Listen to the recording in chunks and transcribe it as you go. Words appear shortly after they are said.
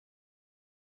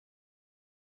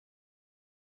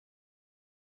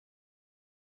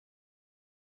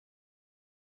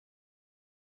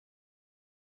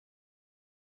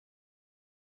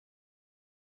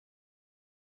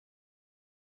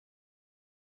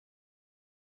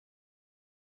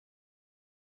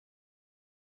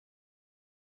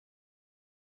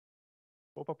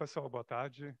Opa, pessoal, boa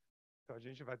tarde. Então, a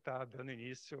gente vai estar dando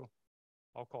início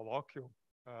ao colóquio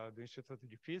do Instituto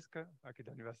de Física, aqui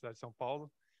da Universidade de São Paulo.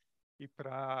 E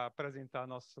para apresentar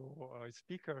nosso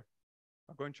speaker,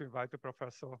 I'm going to invite the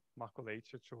Professor Marco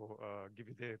Leite to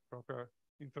give the proper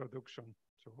introduction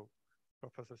to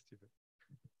Professor Steve.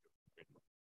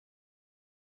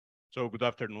 So good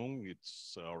afternoon.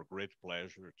 It's our great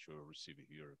pleasure to receive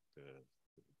here at the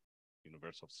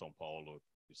University of São Paulo,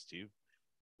 Steve.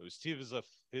 So Steve is a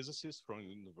physicist from the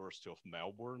University of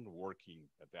Melbourne, working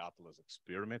at the Atlas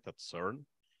experiment at CERN.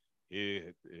 He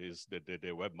is the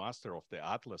webmaster of the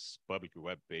Atlas public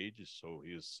web page, so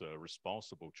he's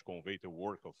responsible to convey the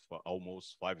work of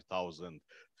almost 5,000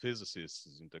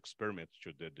 physicists in the experiment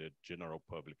to the general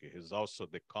public. He's also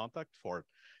the contact for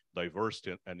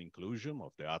diversity and inclusion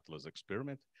of the Atlas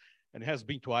experiment, and has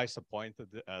been twice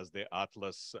appointed as the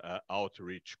Atlas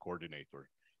outreach coordinator.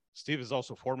 Steve is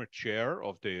also former chair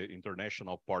of the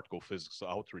International Particle Physics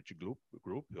Outreach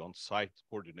Group, on-site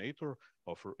coordinator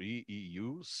of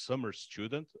EU summer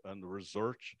student and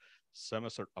research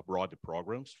semester abroad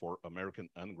programs for American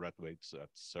undergraduates at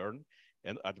CERN,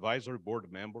 and advisory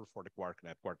board member for the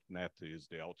QuarkNet. QuarkNet is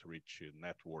the outreach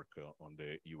network on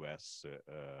the United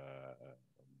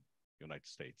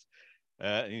States.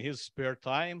 In his spare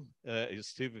time,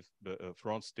 Steve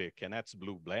fronts the Kenet's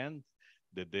Blue Blend,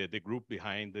 the group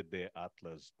behind the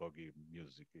Atlas buggy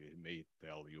music. He may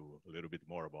tell you a little bit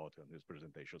more about it in his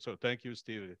presentation. So thank you,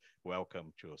 Steve.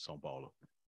 Welcome to São Paulo.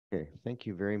 Okay, thank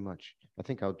you very much. I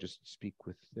think I'll just speak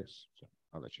with this, so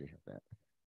I'll let you have that.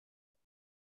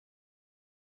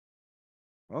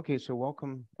 Okay, so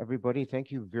welcome everybody.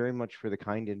 Thank you very much for the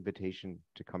kind invitation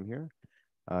to come here.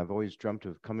 I've always dreamt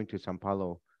of coming to São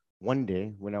Paulo one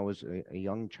day when I was a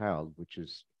young child, which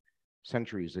is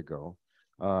centuries ago.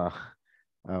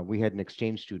 We had an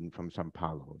exchange student from São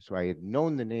Paulo. So I had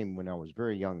known the name when I was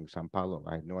very young, São Paulo.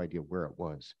 I had no idea where it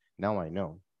was. Now I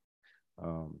know.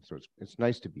 So it's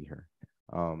nice to be here.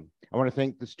 I want to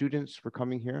thank the students for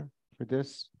coming here for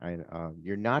this.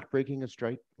 You're not breaking a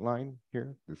straight line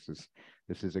here.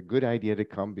 This is a good idea to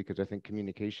come because I think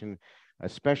communication,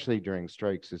 especially during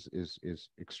strikes, is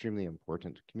extremely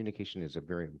important. Communication is a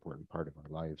very important part of our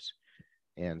lives.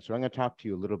 And so I'm going to talk to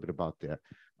you a little bit about that.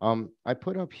 I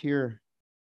put up here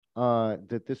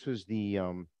that this was the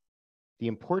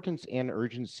importance and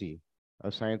urgency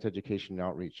of science education and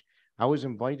outreach. I was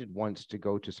invited once to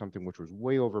go to something which was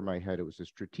way over my head. It was a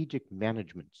strategic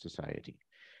management society.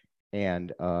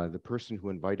 And the person who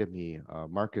invited me,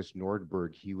 Marcus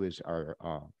Nordberg, he was our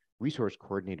resource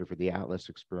coordinator for the Atlas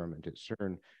experiment at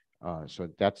CERN. So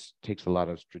that takes a lot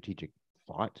of strategic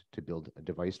thought to build a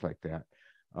device like that.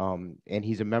 And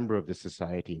he's a member of the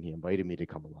society, and he invited me to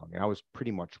come along. And I was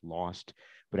pretty much lost,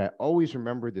 but I always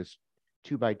remember this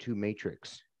 2x2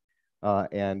 matrix.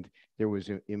 And there was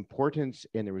importance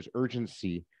and there was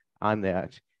urgency on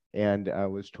that. And I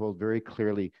was told very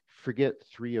clearly, forget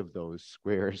 3 of those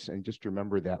squares and just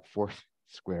remember that 4th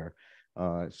square.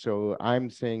 So I'm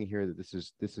saying here that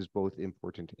this is both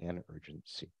important and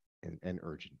urgency and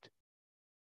urgent.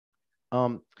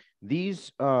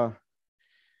 These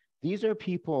are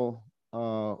people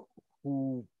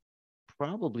who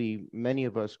probably many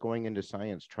of us going into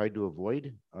science tried to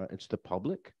avoid. It's the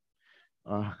public.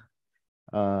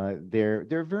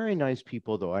 They're very nice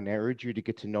people though, and I urge you to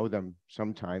get to know them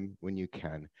sometime when you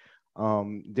can.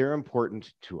 They're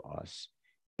important to us,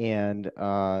 and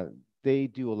they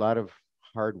do a lot of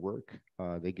hard work.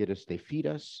 They feed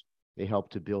us, they help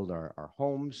to build our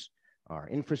homes, our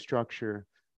infrastructure.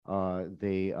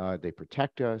 They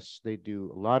protect us. They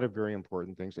do a lot of very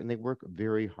important things, and they work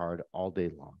very hard all day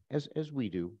long, as we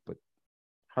do, but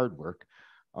hard work.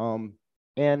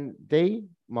 And they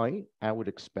might, I would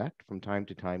expect, from time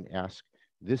to time, ask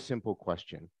this simple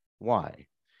question: why?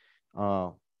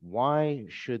 Why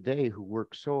should they, who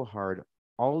work so hard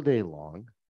all day long,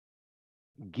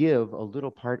 give a little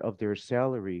part of their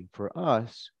salary for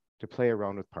us to play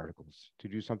around with particles, to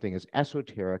do something as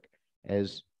esoteric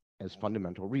as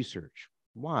fundamental research?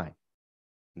 Why?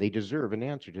 They deserve an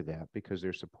answer to that because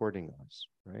they're supporting us,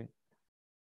 right?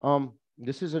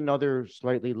 This is another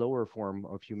slightly lower form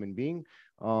of human being.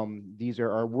 These are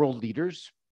our world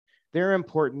leaders. They're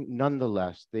important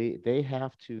nonetheless. They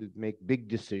have to make big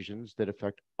decisions that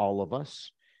affect all of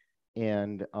us,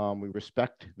 and we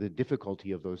respect the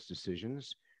difficulty of those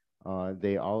decisions.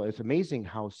 It's amazing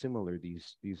how similar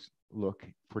these look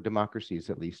for democracies,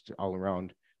 at least all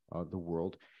around the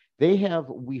world. They have,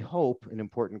 we hope, an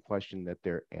important question that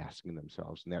they're asking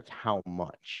themselves, and that's how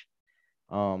much.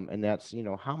 And that's,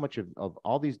 how much of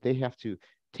all these, they have to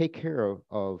take care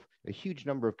of a huge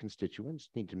number of constituents,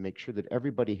 need to make sure that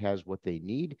everybody has what they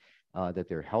need, that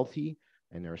they're healthy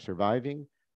and they're surviving.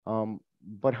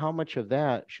 But how much of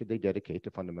that should they dedicate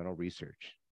to fundamental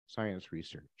research, science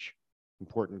research?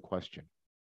 Important question.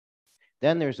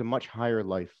 Then there's a much higher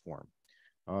life form.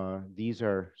 These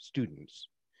are students,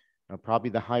 probably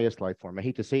the highest life form. I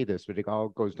hate to say this, but it all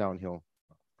goes downhill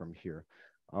from here.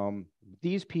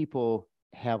 These people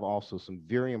have also some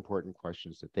very important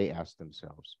questions that they ask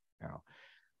themselves now.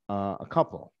 A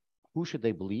couple, who should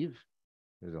they believe?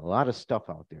 There's a lot of stuff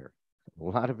out there, a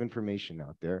lot of information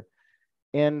out there.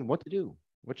 And what to do?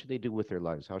 What should they do with their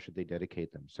lives? How should they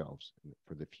dedicate themselves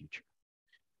for the future?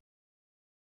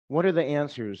 What are the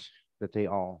answers that they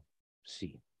all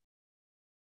see?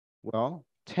 Well,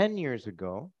 10 years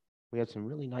ago, we had some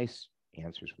really nice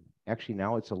answers. Actually,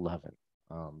 now it's 11.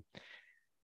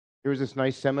 There was this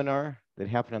nice seminar that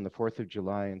happened on the 4th of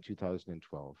July in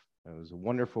 2012. It was a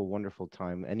wonderful, wonderful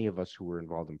time. Any of us who were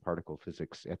involved in particle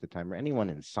physics at the time, or anyone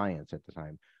in science at the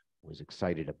time, was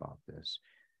excited about this.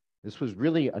 This was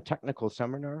really a technical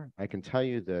seminar. I can tell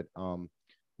you that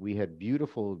we had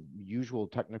beautiful, usual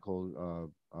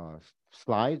technical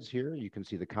slides here. You can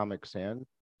see the Comic Sans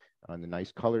on the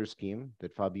nice color scheme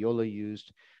that Fabiola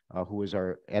used, who was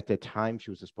at the time, she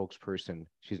was the spokesperson.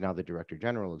 She's now the Director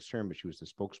General of CERN, but she was the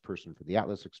spokesperson for the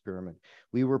Atlas experiment.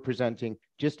 We were presenting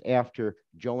just after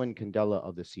Joan Candela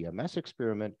of the CMS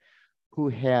experiment, who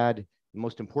had the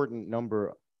most important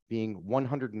number being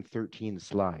 113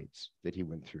 slides that he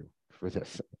went through for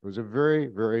this. It was a very,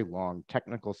 very long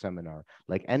technical seminar,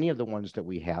 like any of the ones that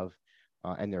we have,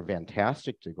 and they're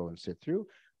fantastic to go and sit through,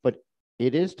 but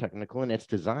it is technical and it's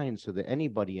designed so that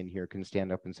anybody in here can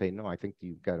stand up and say, no, I think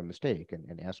you've got a mistake,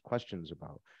 and ask questions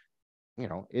about, you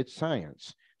know, it's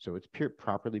science. So it's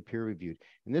properly peer reviewed.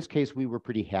 In this case, we were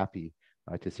pretty happy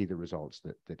to see the results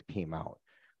that came out.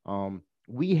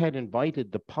 We had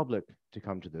invited the public to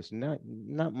come to this. Not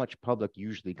much public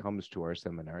usually comes to our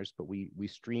seminars, but we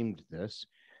streamed this.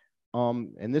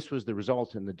 And this was the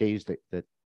result in the days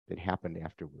that happened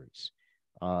afterwards.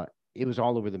 It was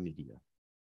all over the media.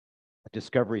 A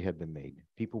discovery had been made.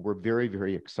 People were very,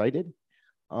 very excited.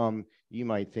 You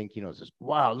might think, you know, just,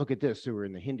 wow, look at this. So we're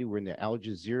in the Hindu, we're in the Al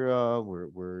Jazeera,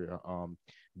 we're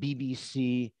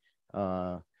BBC,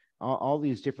 all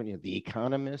these different, you know, The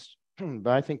Economist.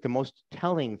 But I think the most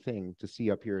telling thing to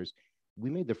see up here is we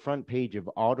made the front page of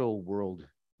Auto World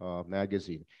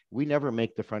magazine. We never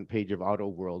make the front page of Auto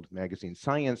World magazine.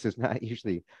 Science is not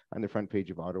usually on the front page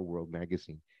of Auto World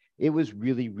magazine. It was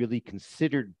really, really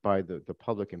considered by the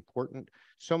public important,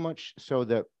 so much so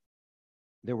that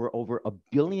there were over 1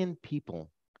 billion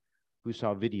people who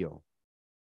saw video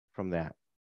from that.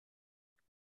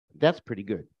 That's pretty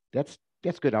good. That's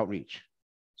good outreach.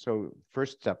 So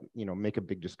first step, you know, make a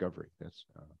big discovery.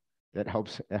 That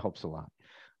helps a lot.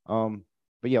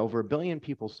 But yeah, over 1 billion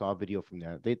people saw video from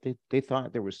that. They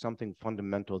thought there was something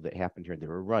fundamental that happened here. They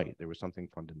were right. There was something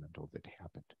fundamental that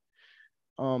happened.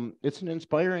 It's an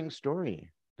inspiring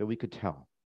story that we could tell.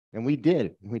 And we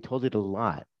did. We told it a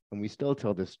lot. And we still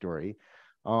tell this story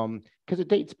because it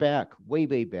dates back, way,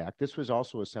 way back. This was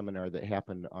also a seminar that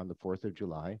happened on the 4th of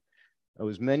July. It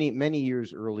was many, many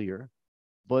years earlier,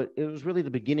 but it was really the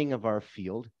beginning of our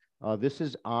field. This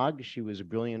is Og. She was a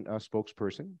brilliant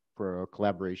spokesperson for a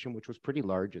collaboration, which was pretty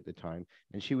large at the time.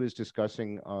 And she was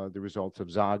discussing the results of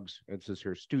Zog's. This is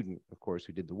her student, of course,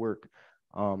 who did the work.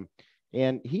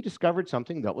 And he discovered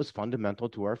something that was fundamental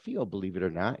to our field, believe it or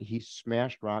not. He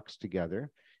smashed rocks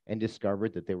together and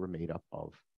discovered that they were made up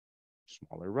of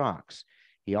smaller rocks.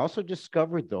 He also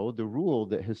discovered, though, the rule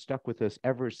that has stuck with us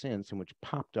ever since, and which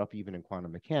popped up even in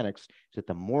quantum mechanics, is that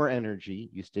the more energy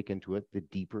you stick into it, the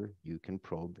deeper you can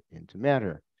probe into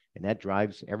matter. And that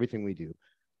drives everything we do.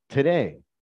 Today,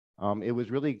 it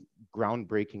was really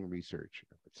groundbreaking research,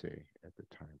 I would say, at the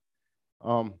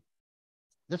time.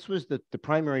 This was the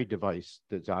primary device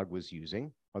that Zog was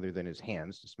using, other than his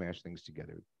hands, to smash things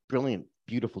together. Brilliant,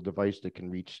 beautiful device that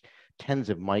can reach tens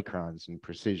of microns in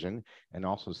precision and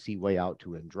also see way out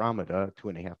to Andromeda,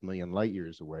 2.5 million light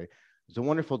years away. It's a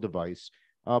wonderful device,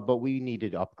 but we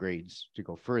needed upgrades to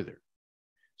go further.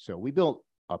 So we built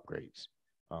upgrades.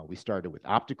 We started with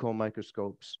optical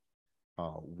microscopes.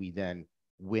 We then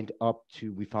went up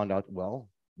to, we found out, well,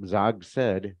 Zog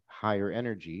said higher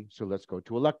energy, so let's go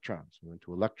to electrons. We went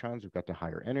to electrons, we got to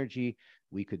higher energy.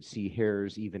 We could see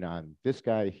hairs even on this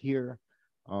guy here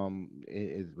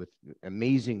with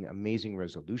amazing, amazing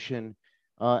resolution.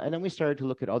 And then we started to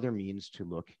look at other means to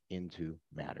look into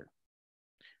matter.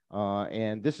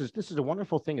 And this is a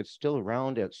wonderful thing. It's still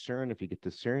around at CERN. If you get to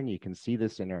CERN, you can see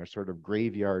this in our sort of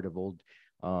graveyard of old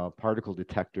particle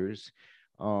detectors.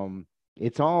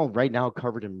 It's all right now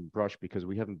covered in brush because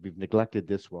we've neglected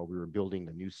this while we were building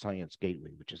the new science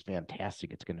gateway, which is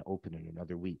fantastic. It's going to open in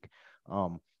another week.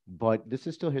 But this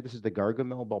is still here. This is the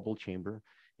Gargamel bubble chamber,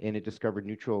 and it discovered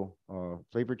neutral,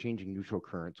 flavor changing neutral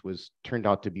currents turned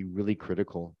out to be really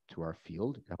critical to our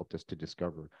field. It helped us to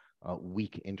discover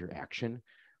weak interaction.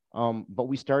 But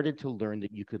we started to learn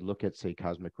that you could look at, say,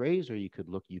 cosmic rays, or you could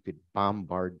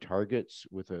bombard targets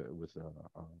with a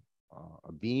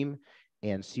beam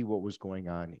and see what was going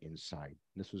on inside.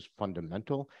 This was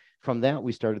fundamental. From that,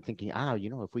 we started thinking,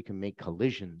 if we can make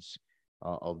collisions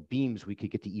of beams, we could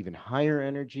get to even higher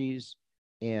energies.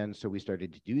 And so we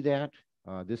started to do that.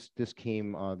 This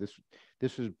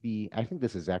would be, I think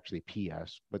this is actually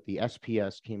PS, but the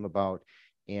SPS came about,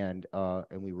 and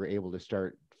we were able to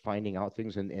start finding out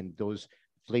things, and those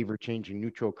flavor changing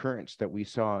neutral currents that we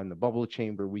saw in the bubble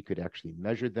chamber, we could actually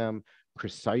measure them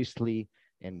precisely,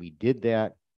 and we did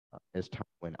that as time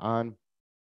went on.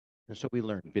 And so we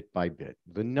learned bit by bit.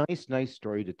 The nice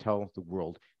story to tell the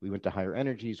world. We went to higher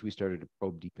energies, we started to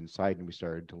probe deep inside, and we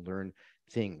started to learn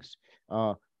things.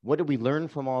 What did we learn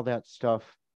from all that stuff?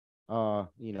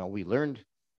 We learned,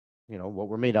 what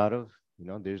we're made out of.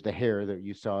 There's the hair that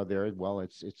you saw there. Well,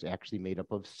 it's actually made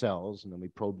up of cells. And then we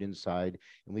probed inside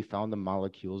and we found the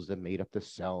molecules that made up the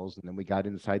cells. And then we got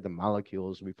inside the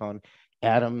molecules and we found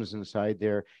atoms inside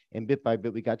there. And bit by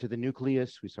bit, we got to the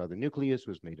nucleus. We saw the nucleus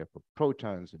was made up of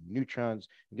protons and neutrons.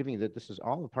 I'm giving you that this is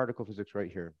all the particle physics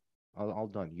right here. All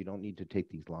done. You don't need to take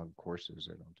these long courses.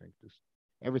 I don't think this.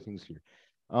 Everything's here.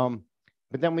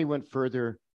 But then we went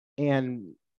further,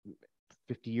 and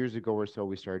 50 years ago or so,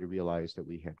 we started to realize that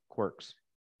we had quarks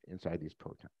inside these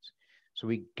protons. So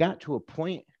we got to a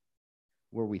point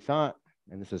where we thought,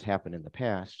 and this has happened in the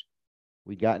past,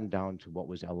 we'd gotten down to what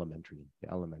was elementary,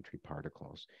 the elementary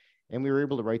particles. And we were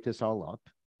able to write this all up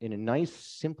in a nice,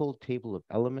 simple table of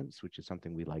elements, which is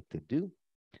something we like to do.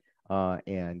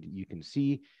 And you can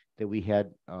see that we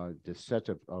had this set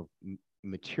of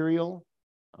material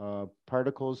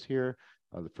particles here,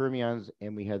 the fermions,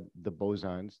 and we had the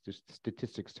bosons. Just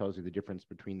statistics tells you the difference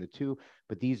between the two,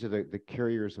 but these are the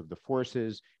carriers of the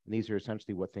forces, and these are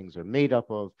essentially what things are made up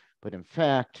of. But in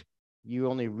fact, you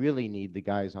only really need the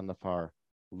guys on the far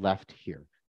left here.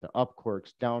 The up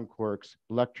quarks, down quarks,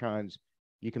 electrons,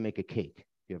 you can make a cake.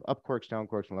 You have up quarks, down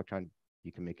quarks, and electron,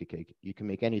 you can make a cake. You can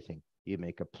make anything. You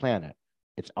make a planet.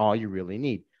 It's all you really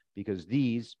need, because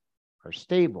these are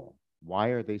stable. Why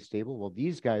are they stable? Well,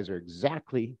 these guys are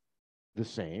exactly the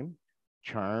same,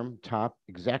 charm, top,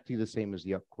 exactly the same as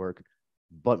the up quark,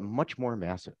 but much more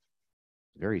massive.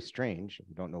 Very strange.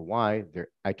 We don't know why.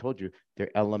 I told you,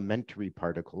 they're elementary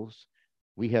particles.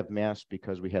 We have mass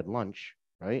because we had lunch,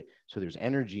 right? So there's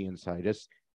energy inside us.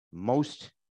 Most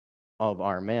of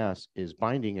our mass is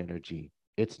binding energy.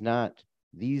 It's not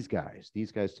these guys.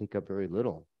 These guys take up very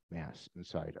little mass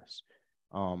inside us.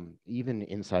 Even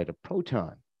inside a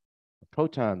proton,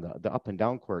 the up and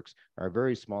down quarks are a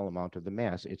very small amount of the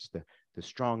mass. It's the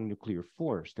strong nuclear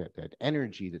force, that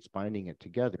energy that's binding it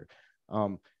together.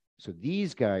 So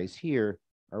these guys here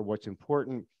are what's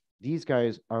important. These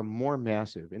guys are more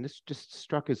massive. And this just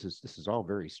struck us as this is all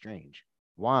very strange.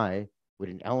 Why would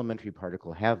an elementary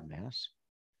particle have mass?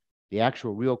 The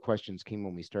actual real questions came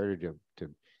when we started to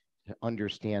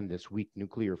understand this weak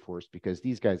nuclear force, because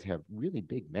these guys have really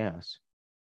big mass.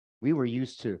 We were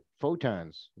used to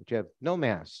photons, which have no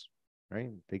mass,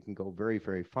 right? They can go very,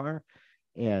 very far,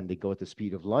 and they go at the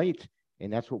speed of light.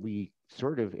 And that's what we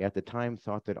sort of, at the time,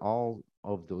 thought, that all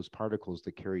of those particles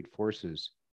that carried forces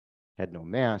had no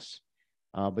mass.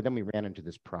 But then we ran into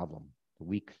this problem. The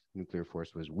weak nuclear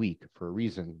force was weak for a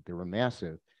reason. They were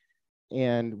massive.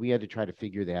 And we had to try to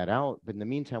figure that out. But in the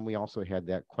meantime, we also had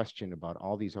that question about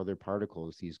all these other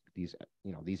particles, these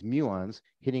muons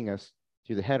hitting us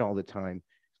through the head all the time,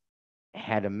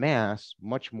 had a mass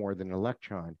much more than an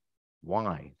electron.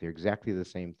 Why? They're exactly the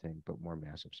same thing, but more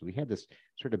massive. So we had this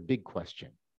sort of big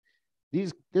question.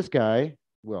 This guy,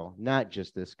 well, not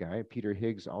just this guy, Peter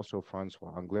Higgs, also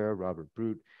Francois Englert, Robert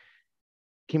Brute,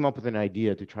 came up with an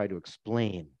idea to try to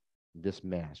explain this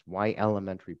mass, why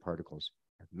elementary particles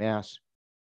have mass.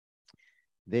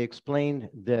 They explained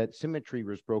that symmetry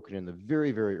was broken in the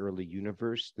very, very early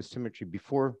universe. The symmetry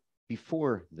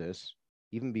before this,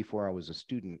 even before I was a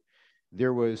student,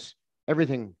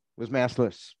 everything was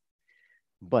massless.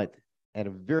 But at a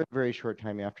very, very short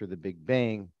time after the Big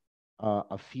Bang,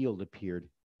 a field appeared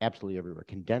absolutely everywhere,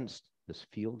 condensed this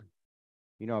field.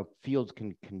 Fields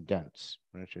can condense.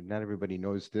 Not everybody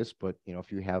knows this, but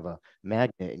if you have a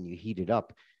magnet and you heat it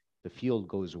up, the field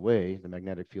goes away, the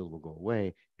magnetic field will go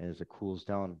away, and as it cools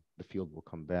down, the field will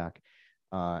come back.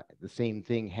 The same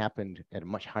thing happened at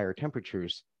much higher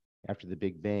temperatures after the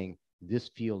Big Bang. This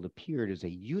field appeared as a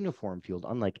uniform field,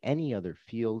 unlike any other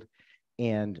field.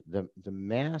 And the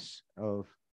mass of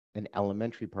an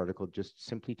elementary particle just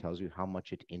simply tells you how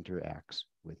much it interacts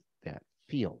with that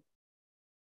field.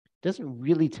 It doesn't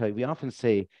really tell you. We often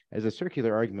say, as a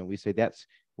circular argument, we say that's,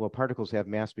 well, particles have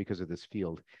mass because of this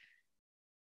field.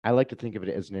 I like to think of it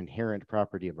as an inherent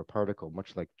property of a particle,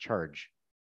 much like charge.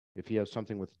 If you have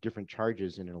something with different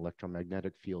charges in an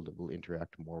electromagnetic field, it will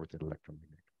interact more with an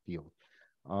electromagnetic field.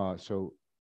 So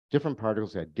different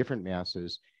particles had different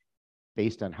masses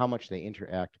based on how much they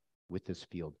interact with this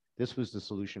field. This was the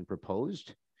solution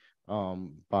proposed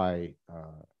by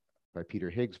Peter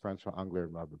Higgs, Francois Englert,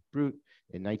 and Robert Brute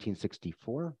in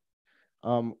 1964.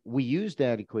 We used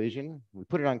that equation. We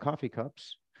put it on coffee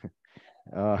cups,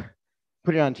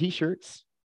 put it on T-shirts,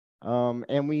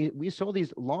 and we sold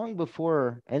these long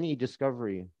before any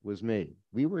discovery was made.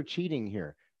 We were cheating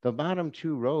here. The bottom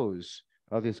 2 rows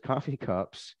of these coffee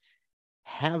cups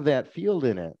have that field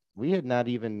in it. We had not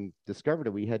even discovered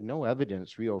it. We had no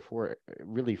evidence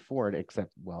really for it,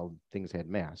 except, well, things had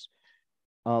mass.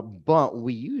 But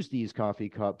we used these coffee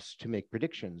cups to make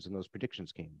predictions, and those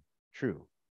predictions came true.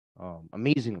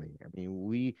 Amazingly. I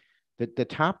mean, the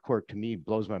top quark to me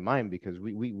blows my mind, because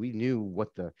we knew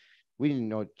we didn't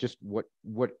know just what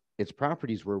its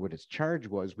properties were, what its charge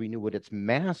was. We knew what its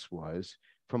mass was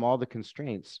from all the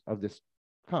constraints of this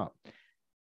cup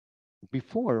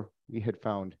before we had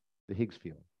found the Higgs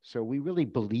field. So we really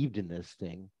believed in this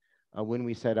thing when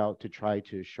we set out to try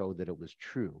to show that it was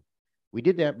true. We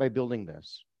did that by building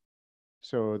this.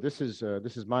 So this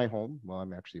is my home. Well,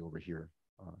 I'm actually over here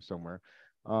somewhere,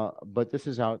 but this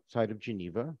is outside of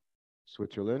Geneva,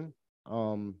 Switzerland.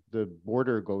 The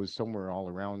border goes somewhere all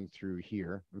around through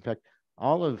here. In fact,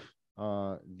 all of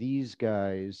these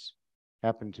guys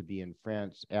happen to be in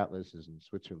France. Atlas is in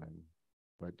Switzerland,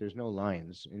 but there's no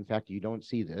lines. In fact, you don't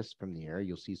see this from the air.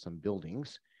 You'll see some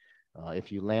buildings.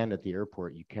 If you land at the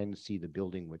airport, you can see the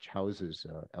building which houses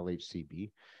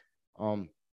LHCb.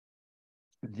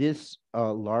 This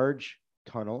large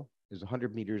tunnel is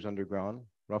 100 meters underground,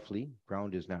 roughly.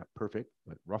 Ground is not perfect,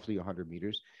 but roughly 100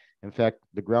 meters. In fact,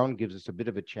 the ground gives us a bit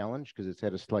of a challenge because it's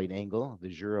at a slight angle. The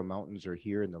Jura Mountains are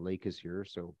here and the lake is here,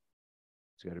 so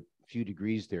it's got a few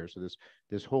degrees there. So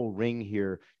this whole ring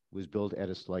here was built at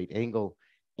a slight angle.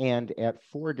 And at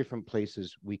 4 different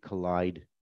places, we collide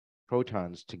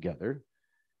protons together.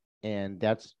 And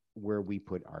that's where we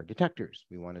put our detectors.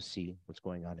 We want to see what's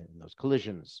going on in those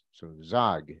collisions. So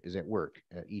Zog is at work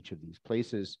at each of these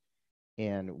places.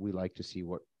 And we like to see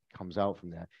what comes out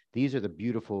from that. These are the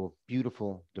beautiful,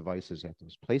 beautiful devices at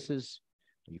those places.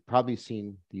 You've probably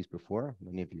seen these before.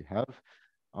 Many of you have.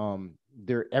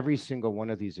 Every single one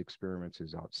of these experiments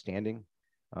is outstanding.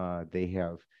 They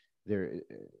have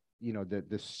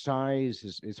the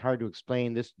size is hard to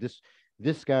explain.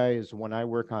 This guy is one I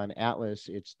work on, Atlas.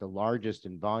 It's the largest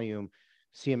in volume.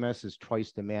 CMS is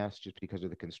twice the mass just because of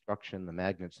the construction, the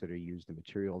magnets that are used, the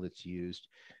material that's used.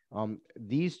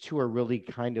 These 2 are really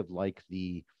kind of like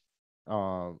the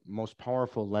most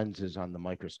powerful lenses on the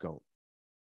microscope.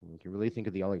 You can really think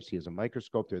of the LHC as a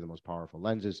microscope. They're the most powerful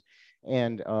lenses.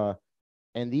 And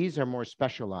these are more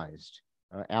specialized.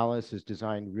 Alice is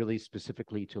designed really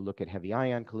specifically to look at heavy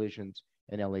ion collisions,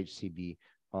 and LHCb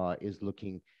is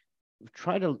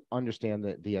try to understand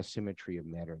the asymmetry of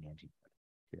matter and antibody.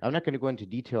 I'm not going to go into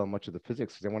detail on much of the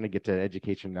physics because I want to get to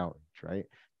education knowledge, right?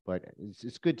 But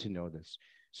it's good to know this.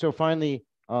 So finally,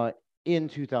 in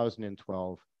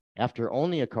 2012, after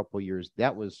only a couple of years,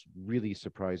 that was really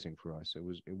surprising for us.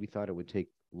 We thought it would take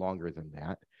longer than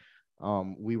that.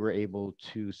 We were able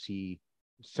to see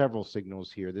several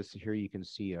signals here. Here you can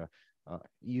see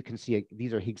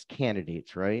these are Higgs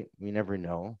candidates, right? We never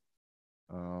know.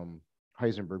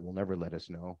 Heisenberg will never let us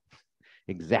know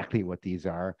exactly what these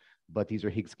are, but these are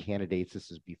Higgs candidates.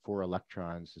 This is before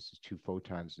electrons. This is 2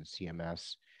 photons in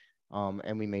CMS.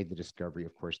 And we made the discovery,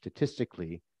 of course,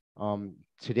 statistically.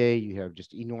 Today, you have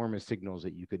just enormous signals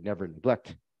that you could never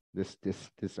neglect. This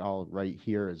all right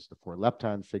here is the 4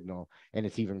 lepton signal, and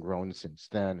it's even grown since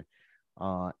then.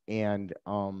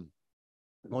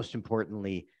 Most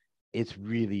importantly, it's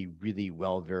really, really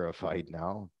well verified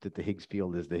now that the Higgs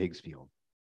field is the Higgs field.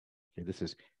 Okay, this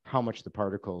is how much the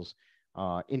particles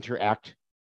interact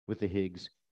with the Higgs,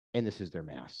 and this is their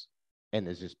mass. And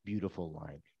there's this beautiful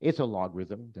line. It's a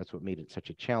logarithm. That's what made it such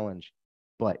a challenge.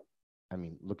 But I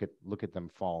mean, look at them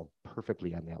fall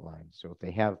perfectly on that line. So if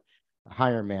they have a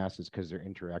higher mass, it's because they're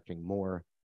interacting more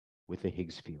with the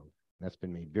Higgs field. That's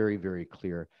been made very, very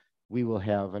clear. We will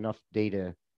have enough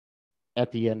data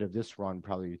at the end of this run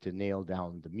probably to nail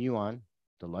down the muon,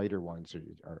 The lighter ones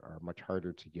are much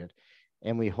harder to get.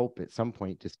 And we hope at some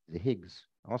point to see the Higgs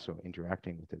also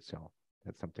interacting with itself.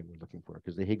 That's something we're looking for,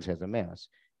 because the Higgs has a mass.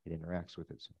 It interacts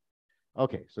with itself.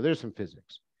 Okay, so there's some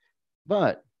physics.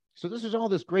 But, so this is all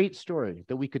this great story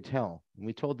that we could tell. And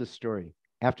we told this story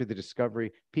after the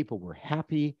discovery. People were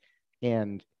happy,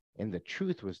 and the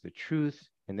truth was the truth,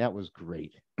 and that was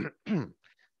great.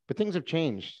 But things have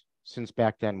changed since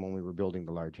back then when we were building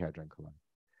the Large Hadron Collider.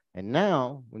 And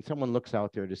now, when someone looks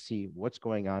out there to see what's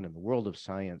going on in the world of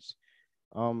science,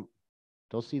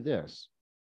 they'll see this.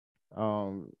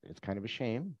 It's kind of a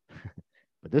shame,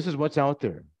 but this is what's out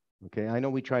there. Okay, I know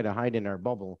we try to hide in our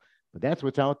bubble, but that's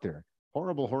what's out there.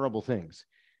 Horrible, horrible things.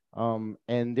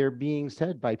 And they're being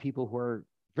said by people who are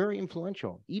very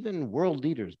influential, even world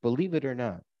leaders, believe it or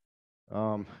not.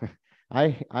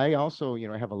 I also,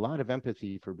 I have a lot of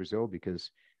empathy for Brazil, because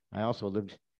I also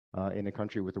lived in a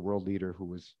country with a world leader who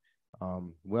was,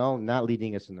 well, not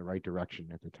leading us in the right direction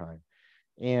at the time.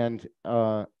 And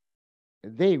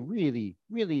they really,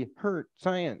 really hurt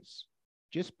science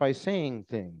just by saying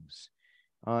things.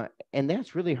 And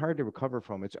that's really hard to recover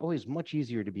from. It's always much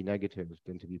easier to be negative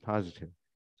than to be positive.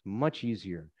 It's much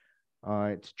easier.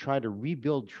 To try to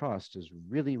rebuild trust is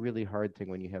really, really hard thing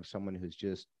when you have someone who's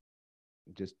just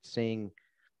saying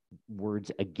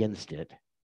words against it,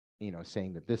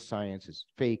 saying that this science is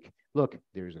fake. Look,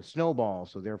 there's a snowball,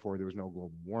 so therefore there was no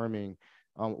global warming.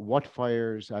 What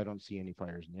fires? I don't see any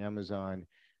fires in the Amazon.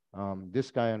 This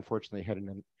guy, unfortunately,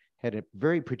 had a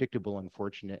very predictable,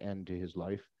 unfortunate end to his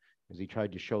life, as he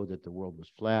tried to show that the world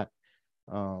was flat.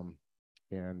 Well,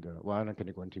 I'm not going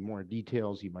to go into more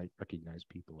details. You might recognize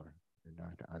people are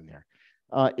not on there.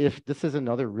 If this is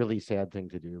another really sad thing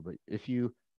to do, but if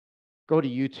you go to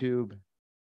YouTube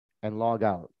and log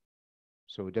out,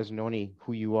 so it doesn't know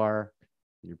who you are,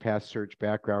 your past search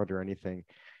background or anything,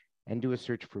 and do a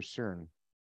search for CERN,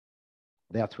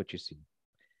 that's what you see.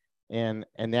 And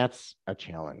that's a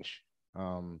challenge.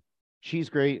 She's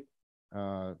great,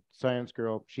 science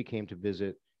girl. She came to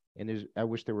visit, and I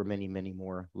wish there were many, many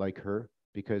more like her,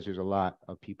 because there's a lot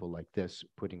of people like this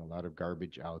putting a lot of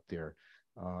garbage out there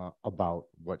about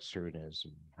what CERN is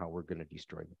and how we're going to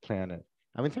destroy the planet.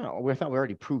 I mean, I thought we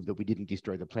already proved that we didn't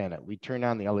destroy the planet. We turn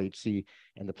on the LHC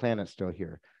and the planet's still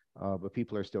here. But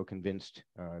people are still convinced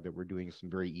that we're doing some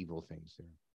very evil things there.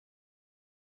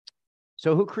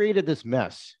 So who created this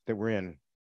mess that we're in?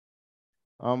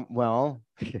 Well,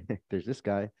 there's this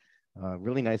guy,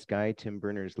 really nice guy, Tim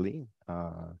Berners-Lee.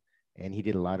 And he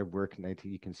did a lot of work. And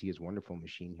you can see his wonderful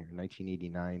machine here in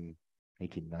 1989,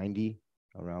 1990,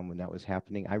 around when that was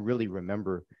happening. I really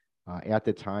remember at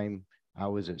the time I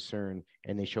was at CERN,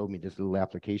 and they showed me this little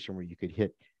application where you could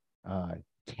hit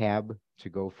tab to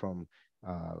go from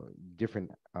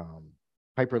different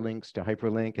hyperlinks to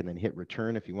hyperlink, and then hit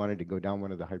return if you wanted to go down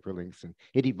one of the hyperlinks. And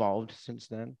it evolved since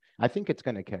then. I think it's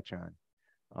going to catch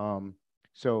on.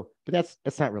 But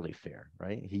that's not really fair,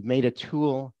 right? He made a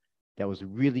tool that was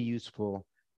really useful.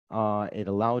 It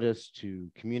allowed us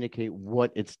to communicate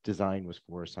what its design was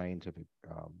for, scientific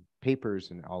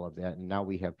papers and all of that. And now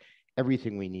we have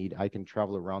everything we need. I can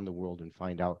travel around the world and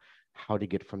find out how to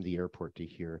get from the airport to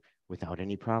here without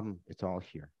any problem. It's all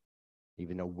here,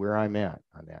 even know where I'm at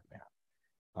on that map.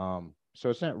 So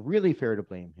it's not really fair to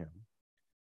blame him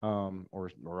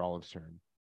or all of CERN.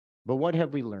 But what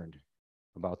have we learned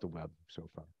about the web so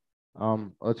far?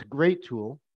 Well, it's a great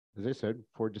tool, as I said,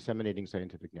 for disseminating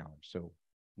scientific knowledge. So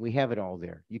we have it all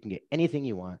there. You can get anything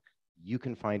you want. You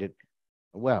can find it.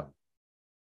 Well,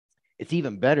 it's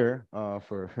even better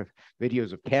for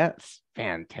videos of cats.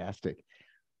 Fantastic.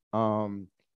 And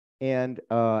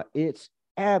it's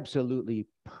absolutely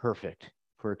perfect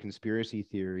for conspiracy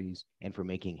theories and for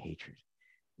making hatred.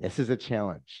 This is a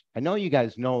challenge. I know you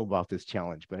guys know about this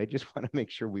challenge, but I just want to make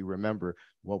sure we remember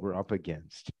what we're up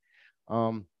against.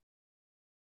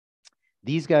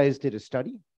 These guys did a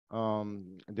study.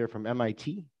 They're from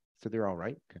MIT, so they're all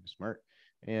right, kind of smart.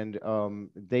 And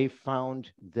they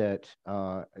found that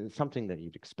something that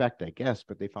you'd expect, I guess,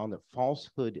 but they found that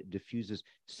falsehood diffuses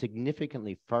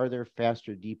significantly farther,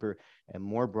 faster, deeper, and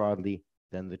more broadly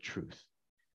than the truth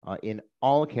in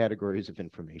all categories of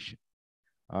information.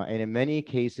 And in many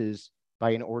cases,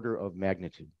 by an order of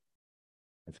magnitude.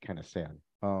 That's kind of sad.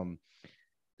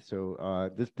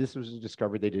 This was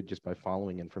discovered they did just by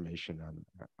following information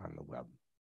on the web.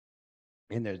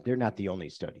 And they're not the only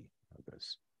study of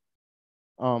this.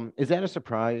 Is that a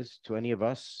surprise to any of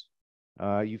us?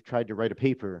 You've tried to write a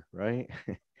paper, right?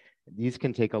 These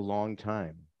can take a long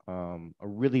time, a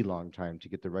really long time to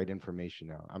get the right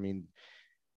information out. I mean,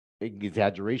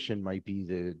 exaggeration might be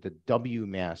the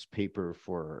WMAS paper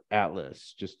for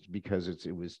Atlas, just because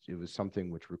it was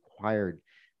something which required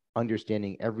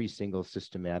understanding every single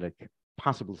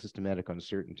possible systematic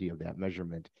uncertainty of that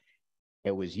measurement.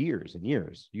 It was years and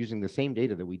years using the same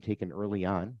data that we'd taken early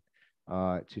on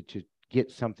to get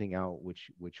something out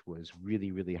which was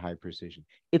really, really high precision.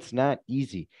 It's not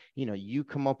easy. You know, you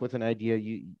come up with an idea,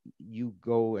 you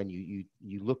go and you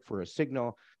look for a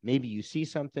signal, maybe you see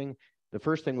something. The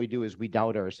first thing we do is we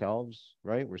doubt ourselves,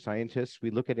 right? We're scientists.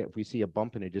 We look at it. If we see a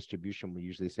bump in a distribution, we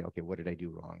usually say, okay, what did I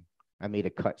do wrong? I made a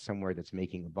cut somewhere that's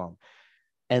making a bump.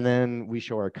 And then we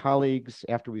show our colleagues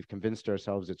after we've convinced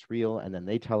ourselves it's real, and then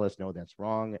they tell us, no, that's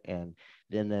wrong. And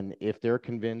then if they're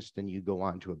convinced, then you go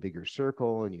on to a bigger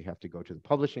circle and you have to go to the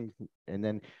publishing. And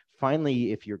then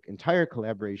finally, if your entire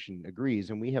collaboration agrees,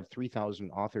 and we have 3,000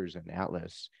 authors in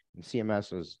Atlas, and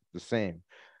CMS is the same,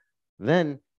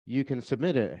 then you can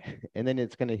submit it, and then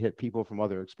it's going to hit people from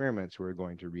other experiments who are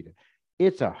going to read it.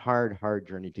 It's a hard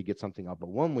journey to get something out, but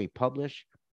when we publish,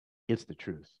 it's the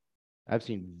truth. I've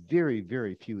seen very,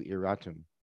 very few erratum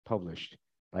published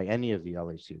by any of the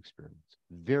LHC experiments.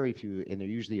 Very few, and they're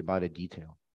usually about a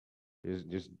detail.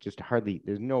 There's just hardly,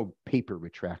 there's no paper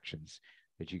retractions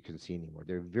that you can see anymore.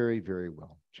 They're very, very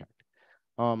well checked.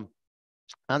 On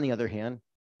the other hand,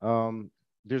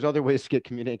 there's other ways to get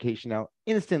communication out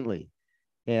instantly.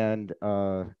 And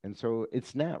so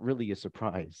it's not really a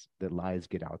surprise that lies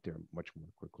get out there much more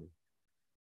quickly.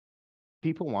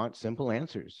 People want simple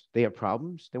answers. They have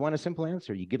problems. They want a simple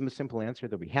answer. You give them a simple answer,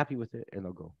 they'll be happy with it, and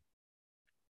they'll go.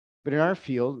 But in our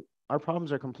field, our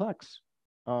problems are complex.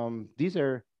 These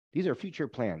are future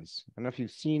plans. I don't know if you've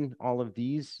seen all of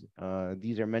these.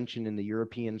 These are mentioned in the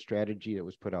European strategy that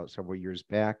was put out several years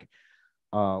back.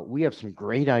 We have some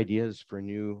great ideas for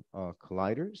new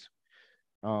colliders.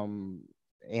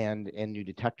 And new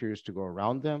detectors to go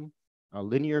around them.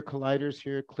 Linear colliders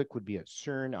here, CLIC would be at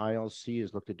CERN. ILC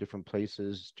has looked at different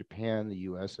places. Japan, the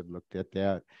US have looked at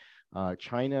that.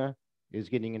 China is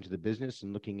getting into the business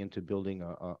and looking into building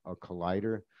a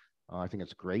collider. I think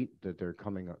it's great that they're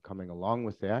coming along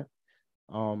with that.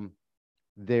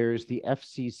 There's the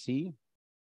FCC.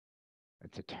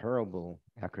 It's a terrible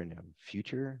acronym,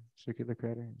 Future Circular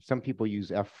Crater. Some people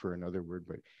use F for another word,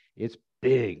 but it's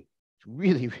big.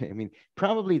 Really, I mean,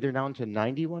 probably they're down to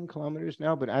 91 kilometers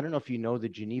now, but I don't know if you know the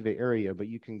Geneva area, but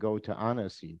you can go to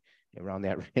Annecy around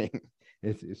that ring.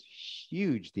 It's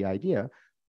huge, the idea,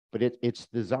 but it's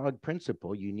the Zog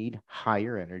principle. You need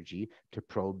higher energy to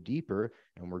probe deeper,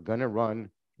 and we're going to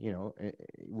run, you know,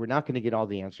 we're not going to get all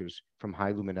the answers from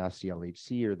high luminosity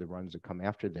LHC or the runs that come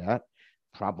after that,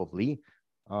 probably.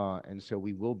 And so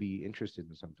we will be interested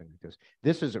in something like this.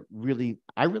 This is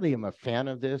I really am a fan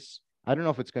of this. I don't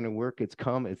know if it's going to work. It's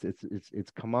come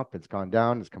up, it's gone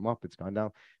down, it's come up, it's gone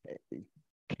down.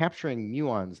 Capturing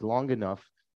muons long enough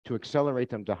to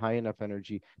accelerate them to high enough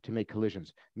energy to make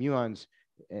collisions. Muons,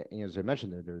 as I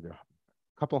mentioned, they're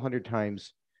a couple hundred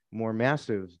times more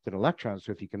massive than electrons.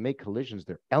 So if you can make collisions,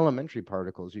 they're elementary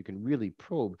particles. You can really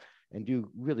probe and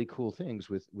do really cool things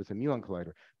with a muon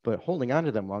collider. But holding on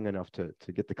to them long enough to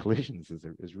get the collisions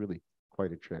is really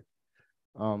quite a trick.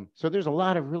 So there's a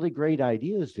lot of really great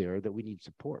ideas there that we need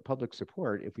public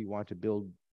support, if we want to build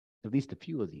at least a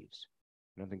few of these.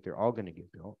 I don't think they're all going to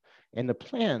get built. And the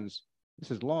plans,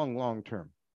 this is long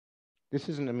term. This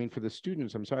isn't, I mean, for the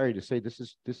students, I'm sorry to say, this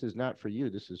is not for you.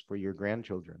 This is for your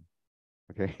grandchildren.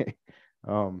 Okay.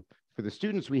 For the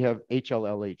students, we have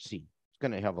HLLHC. It's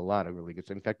going to have a lot of really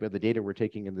good. In fact, we have the data we're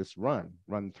taking in this run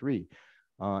 3.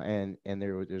 And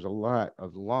there's a lot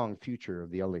of long future of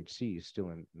the LHC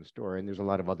still in the store, and there's a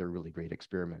lot of other really great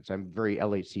experiments. I'm very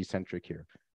LHC centric here,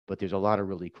 but there's a lot of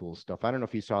really cool stuff. I don't know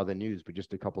if you saw the news, but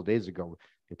just a couple of days ago,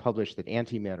 they published that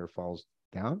antimatter falls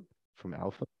down from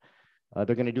alpha.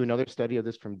 They're going to do another study of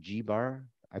this from GBAR.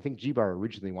 I think GBAR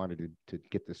originally wanted to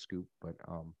get the scoop, but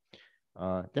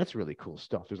that's really cool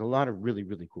stuff. There's a lot of really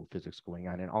cool physics going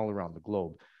on and all around the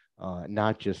globe,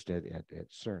 not just at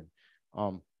CERN.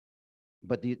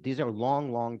 But these are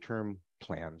long-term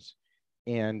plans,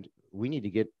 and we need to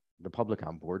get the public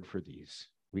on board for these.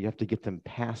 We have to get them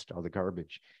past all the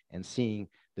garbage and seeing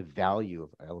the value of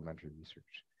elementary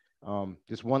research.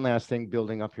 Just one last thing,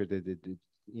 building up here.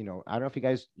 You know, I don't know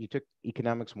if you took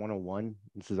Economics 101.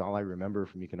 This is all I remember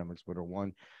from Economics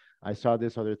 101. I saw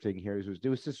this other thing here.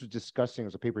 This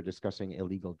was a paper discussing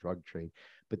illegal drug trade.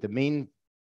 But the main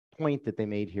point that they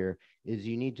made here is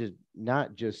you need to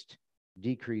not just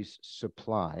decrease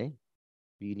supply,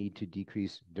 you need to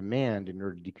decrease demand in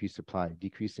order to decrease supply.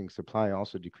 Decreasing supply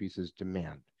also decreases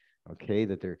demand. Okay,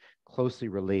 that they're closely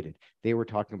related. They were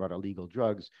talking about illegal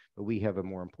drugs, but we have a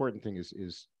more important thing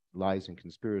is lies and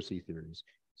conspiracy theories.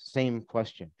 Same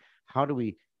question. How do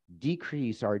we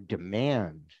decrease our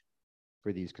demand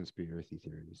for these conspiracy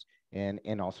theories and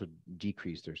also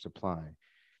decrease their supply?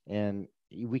 And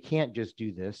we can't just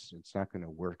do this. It's not going to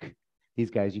work. These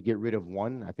guys, you get rid of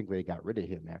one. I think they got rid of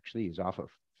him, actually. He's off of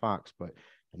Fox, but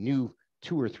a new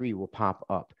 2 or 3 will pop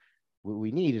up. What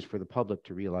we need is for the public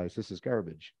to realize this is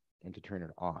garbage and to turn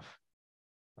it off.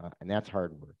 And that's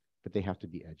hard work, but they have to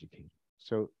be educated.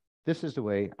 So this is the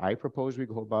way I propose we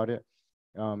go about it.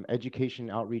 Education,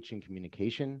 outreach, and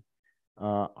communication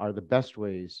are the best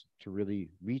ways to really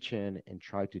reach in and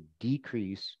try to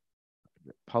decrease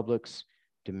the public's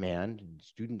demand and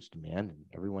students' demand and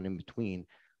everyone in between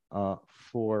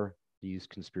for these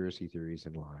conspiracy theories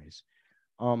and lies.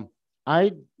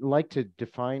 I'd like to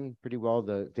define pretty well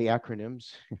the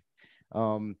acronyms.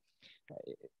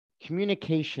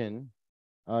 Communication,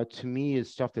 to me,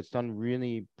 is stuff that's done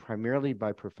really primarily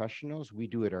by professionals. We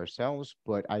do it ourselves,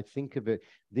 but I think of it,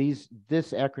 this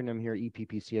acronym here,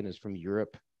 EPPCN, is from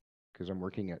Europe, because I'm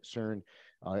working at CERN.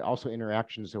 Also,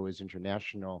 interactions, though, is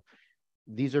international.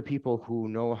 These are people who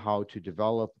know how to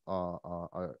develop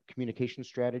a communication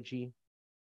strategy.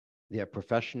 They have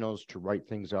professionals to write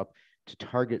things up, to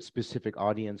target specific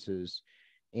audiences,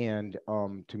 and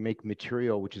to make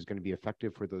material which is going to be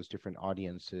effective for those different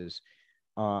audiences.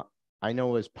 I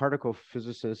know as particle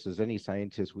physicists, as any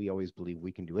scientists, we always believe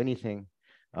we can do anything,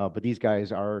 but these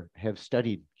guys have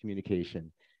studied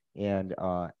communication, and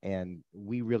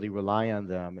we really rely on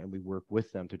them, and we work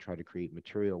with them to try to create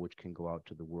material which can go out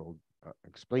to the world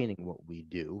explaining what we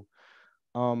do.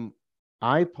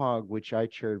 IPPOG, which I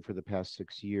chaired for the past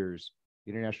 6 years,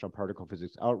 the International Particle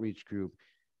Physics Outreach Group,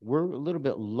 we're a little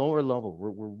bit lower level.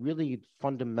 We're really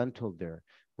fundamental there.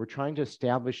 We're trying to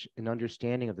establish an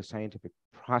understanding of the scientific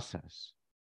process.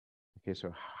 Okay,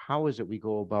 so how is it we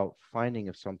go about finding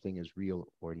if something is real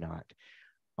or not?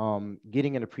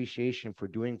 Getting an appreciation for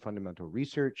doing fundamental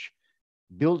research,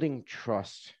 building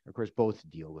trust. Of course, both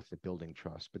deal with the building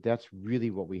trust, but that's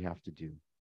really what we have to do.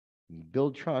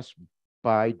 Build trust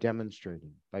by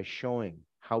demonstrating, by showing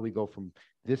how we go from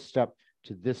this step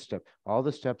to this step, all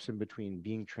the steps in between,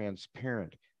 being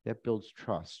transparent. That builds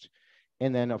trust.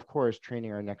 And then, of course,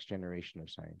 training our next generation of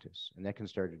scientists. And that can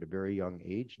start at a very young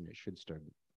age, and it should start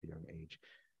at a young age.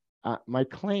 My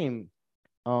claim,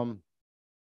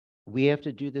 we have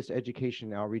to do this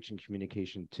education, outreach, and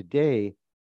communication today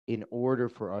in order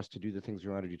for us to do the things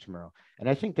we want to do tomorrow. And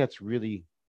I think that's really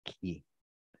key.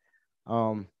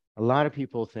 A lot of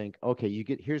people think, okay, you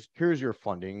get here's your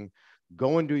funding,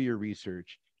 go and do your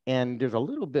research, and there's a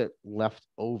little bit left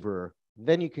over.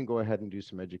 Then you can go ahead and do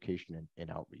some education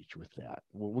and outreach with that.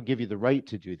 We'll give you the right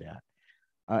to do that.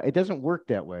 It doesn't work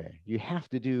that way. You have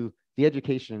to do the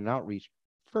education and outreach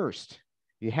first.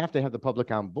 You have to have the public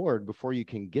on board before you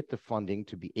can get the funding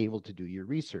to be able to do your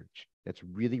research. That's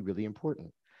really, really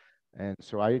important. And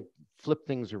so I flip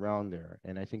things around there,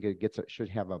 and I think it should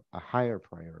have a higher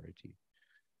priority.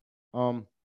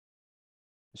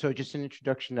 So just an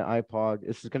introduction to IPPOG.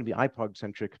 This is going to be IPPOG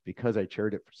centric because I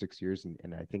chaired it for 6 years,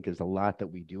 and I think there's a lot that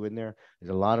we do in there.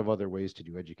 There's a lot of other ways to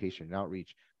do education and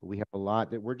outreach, but we have a lot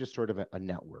that we're just sort of a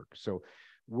network. So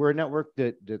we're a network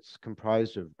that's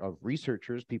comprised of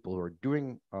researchers, people who are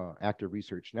doing active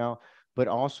research now, but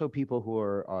also people who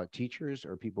are teachers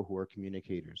or people who are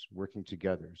communicators working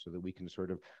together so that we can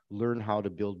sort of learn how to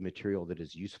build material that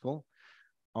is useful.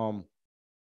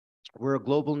 We're a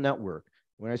global network.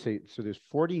 When I say, so there's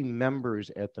 40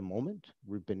 members at the moment.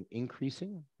 We've been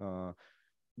increasing.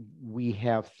 We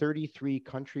have 33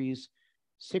 countries,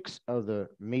 six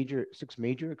major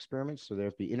experiments. So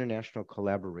there'll be international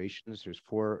collaborations. There's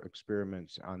 4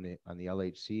 experiments on the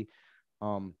LHC.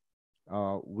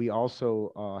 We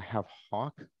also have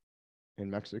HAWK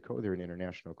in Mexico. They're an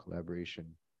international collaboration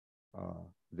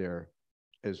there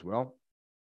as well.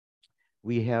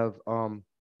 We have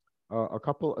a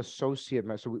couple associate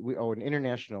members. So an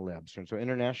international lab. So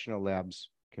international labs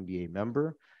can be a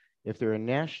member. If they're a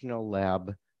national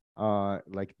lab,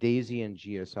 like DAISY and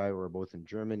GSI, who are both in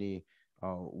Germany,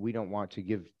 we don't want to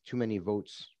give too many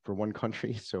votes for one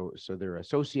country. So they're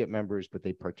associate members, but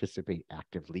they participate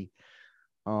actively.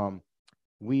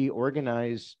 We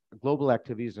organize global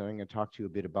activities, and I'm going to talk to you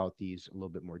a bit about these in a little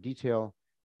bit more detail.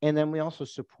 And then we also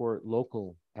support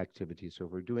local activities. So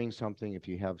if we're doing something, if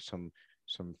you have some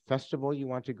festival you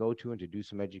want to go to and to do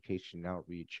some education and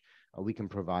outreach, we can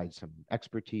provide some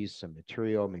expertise, some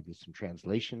material, maybe some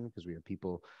translation, because we have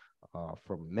people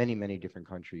from many, many different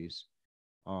countries.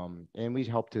 And we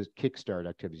help to kickstart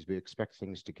activities. We expect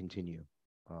things to continue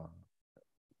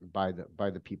by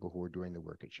the people who are doing the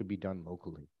work. It should be done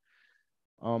locally.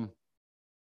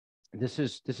 This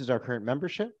is our current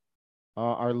membership.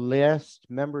 Our last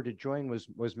member to join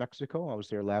was Mexico. I was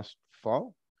there last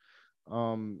fall.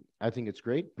 I think it's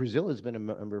great. Brazil has been a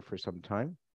member for some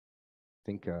time. I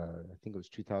think it was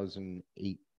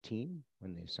 2018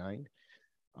 when they signed.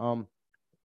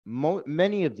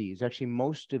 Many of these, actually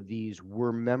most of these,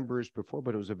 were members before,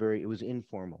 but it was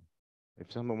informal.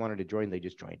 If someone wanted to join, they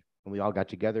just joined, and we all got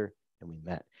together and we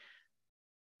met.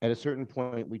 At a certain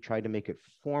point, we tried to make it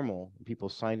formal. People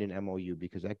signed an MOU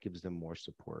because that gives them more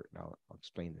support. Now, I'll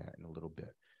explain that in a little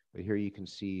bit. But here you can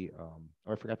see,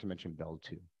 I forgot to mention Bell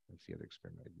too. That's the other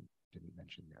experiment I didn't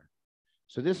mention there.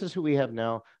 So this is who we have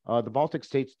now. The Baltic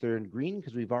states, they're in green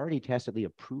because we've already tacitly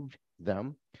approved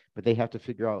them, but they have to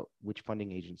figure out which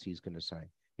funding agency is going to sign.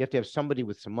 You have to have somebody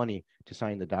with some money to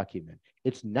sign the document.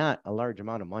 It's not a large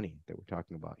amount of money that we're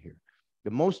talking about here.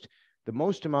 The most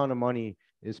amount of money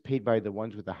is paid by the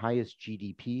ones with the highest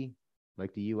GDP,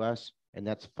 like the US, and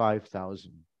that's $5,000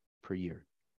 per year.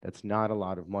 That's not a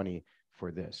lot of money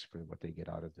for this, for what they get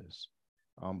out of this.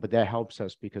 But that helps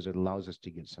us because it allows us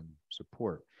to get some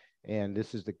support. And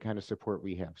this is the kind of support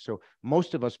we have. So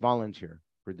most of us volunteer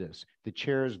for this. The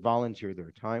chairs volunteer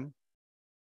their time.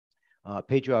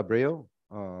 Pedro Abreu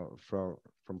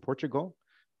from Portugal.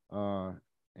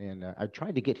 And I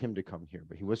tried to get him to come here,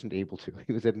 but he wasn't able to.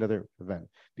 He was at another event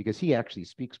because he actually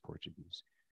speaks Portuguese.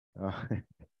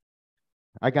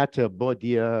 I got to bom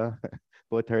dia,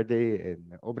 boa tarde, and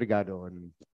obrigado,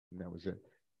 and that was it.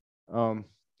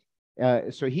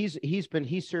 So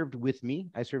he served with me.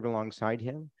 I served alongside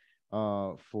him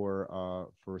for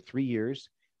 3 years,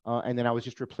 and then I was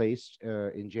just replaced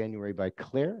in January by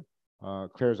Claire.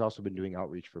 Claire has also been doing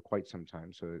outreach for quite some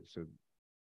time, so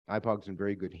IPPOG's in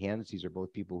very good hands. These are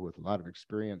both people with a lot of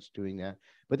experience doing that.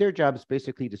 But their job is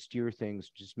basically to steer things,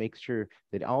 just make sure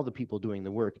that all the people doing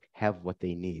the work have what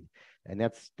they need. And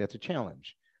that's a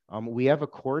challenge. We have a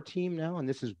core team now, and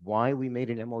this is why we made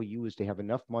an MOU, is to have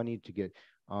enough money to get,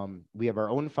 we have our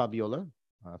own Fabiola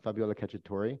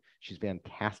Cacciatore. She's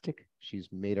fantastic. She's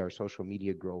made our social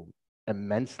media grow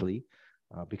immensely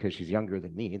because she's younger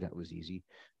than me. That was easy.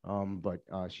 But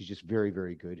she's just very,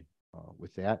 very good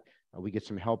with that. We get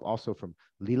some help also from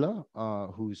Lila,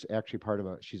 who's actually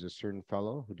she's a CERN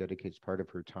fellow who dedicates part of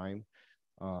her time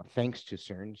thanks to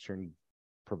CERN. CERN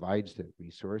provides the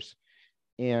resource.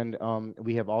 And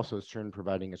we have also CERN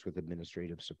providing us with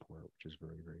administrative support, which is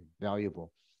very, very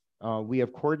valuable. We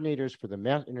have coordinators for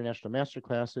the international master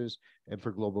classes and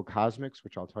for global cosmics,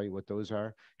 which I'll tell you what those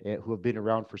are, who have been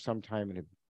around for some time, and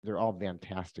they're all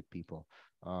fantastic people.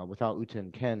 Without Uta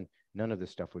and Ken, none of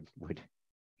this stuff would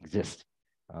exist.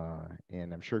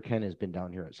 And I'm sure Ken has been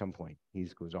down here at some point. He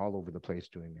goes all over the place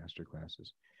doing master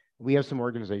classes. We have some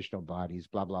organizational bodies,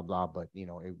 blah, blah, blah, but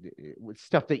it's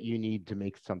stuff that you need to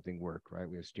make something work, right?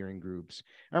 We have steering groups.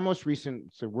 Our most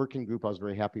recent working group, I was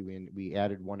very happy we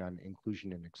added one on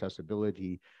inclusion and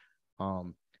accessibility,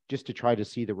 just to try to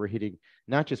see that we're hitting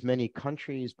not just many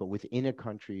countries, but within a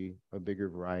country, a bigger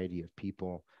variety of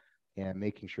people, and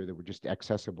making sure that we're just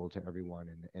accessible to everyone.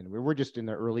 And we're just in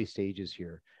the early stages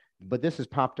here. But this has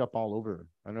popped up all over.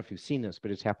 I don't know if you've seen this, but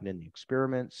it's happened in the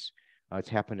experiments. It's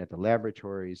happened at the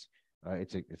laboratories.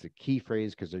 It's a key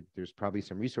phrase because there's probably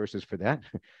some resources for that,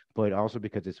 but also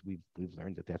because we've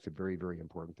learned that that's a very, very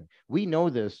important thing. We know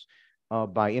this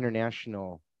by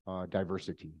international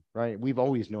diversity, right? We've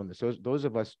always known this. Those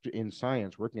of us in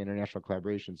science working in international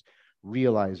collaborations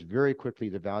realize very quickly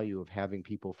the value of having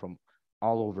people from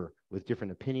all over with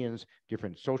different opinions,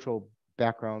 different social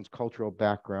backgrounds, cultural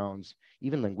backgrounds,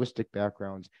 even linguistic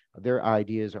backgrounds. Their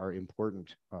ideas are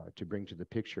important to bring to the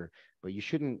picture, but you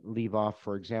shouldn't leave off,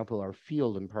 for example, our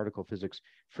field in particle physics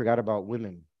forgot about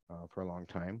women for a long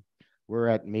time. We're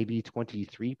at maybe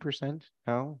 23%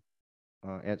 now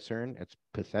at CERN. It's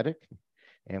pathetic,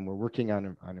 and we're working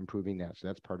on improving that. So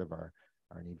that's part of our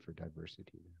need for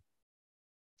diversity.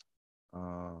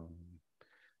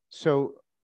 So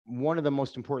one of the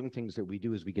most important things that we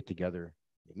do is we get together,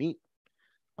 we meet.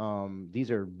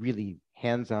 These are really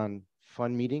hands-on,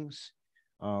 fun meetings.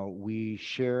 We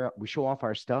show off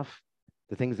our stuff,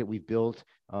 the things that we've built,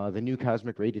 the new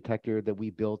cosmic ray detector that we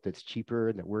built that's cheaper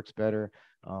and that works better.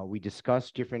 We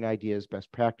discuss different ideas,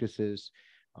 best practices.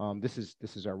 This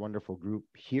is our wonderful group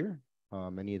here.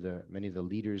 Many of the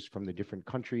leaders from the different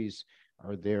countries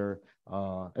are there,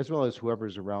 as well as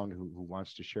whoever's around who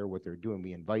wants to share what they're doing.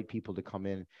 We invite people to come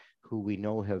in who we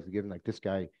know have given, like this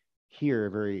guy here,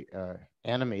 a very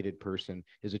animated person,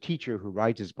 is a teacher who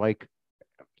rides his bike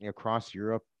across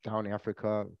Europe, down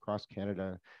Africa, across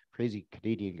Canada, crazy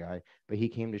Canadian guy, but he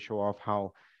came to show off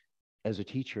how, as a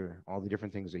teacher, all the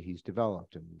different things that he's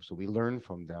developed. And so we learn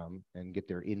from them and get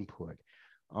their input.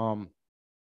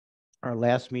 Our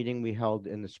last meeting we held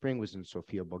in the spring was in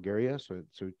Sofia, Bulgaria. So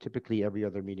typically every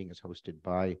other meeting is hosted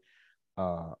by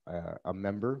a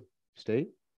member state.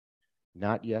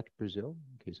 Not yet Brazil,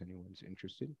 in case anyone's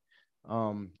interested.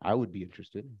 I would be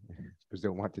interested if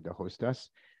Brazil wanted to host us.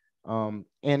 And,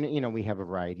 we have a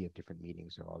variety of different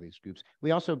meetings of all these groups.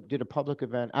 We also did a public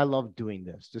event. I love doing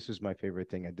this. This is my favorite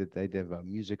thing. I did a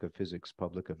music of physics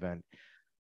public event.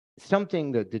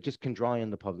 Something that just can draw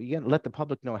in the public. You let the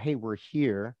public know, hey, we're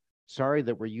here. Sorry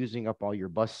that we're using up all your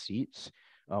bus seats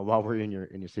while we're in your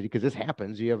city, because this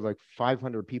happens. You have like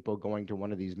 500 people going to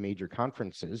one of these major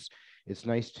conferences. It's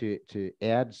nice to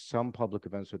add some public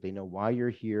events so they know why you're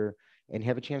here and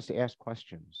have a chance to ask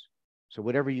questions. So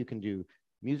whatever you can do.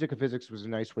 Music of physics was a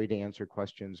nice way to answer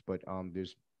questions, but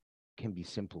can be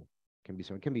simple.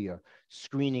 It can be a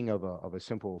screening of a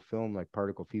simple film like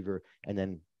Particle Fever, and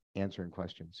then answering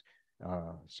questions.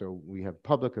 So we have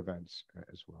public events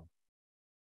as well.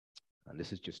 And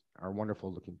this is just our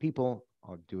wonderful looking people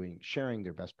sharing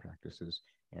their best practices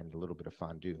and a little bit of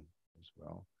fondue as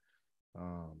well.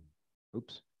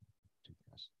 Oops, too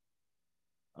fast.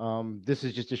 This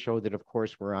is just to show that, of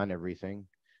course, we're on everything.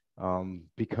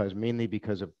 Mainly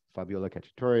because of Fabiola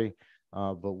Cacciatore,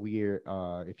 but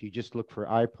if you just look for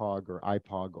IPPOG or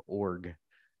IPPOG.org,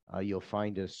 you'll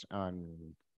find us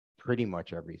on pretty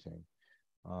much everything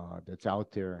that's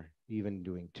out there, even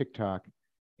doing TikTok.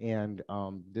 And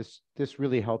this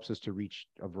really helps us to reach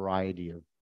a variety of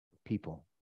people,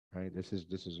 right? This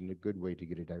is a good way to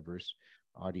get a diverse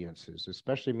audiences,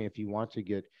 especially if you want to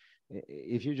get,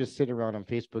 if you just sit around on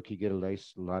Facebook, you get a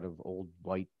lot of old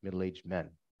white middle-aged men,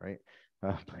 right?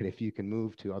 But if you can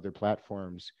move to other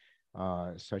platforms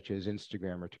such as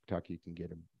Instagram or TikTok, you can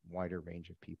get a wider range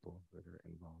of people that are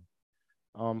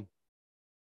involved.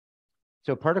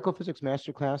 So particle physics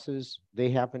masterclasses, they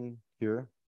happen here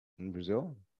in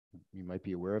Brazil. You might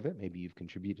be aware of it. Maybe you've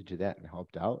contributed to that and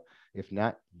helped out. If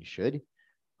not, you should.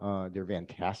 They're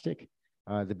fantastic.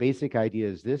 The basic idea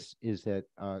is that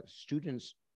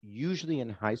students, usually in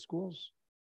high schools,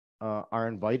 are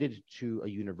invited to a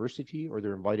university or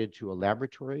they're invited to a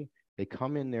laboratory. They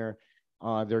come in there,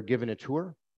 they're given a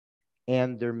tour,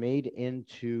 and they're made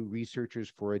into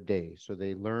researchers for a day. So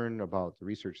they learn about the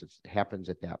research that happens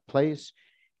at that place,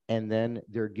 and then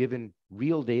they're given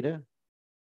real data,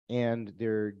 and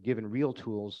they're given real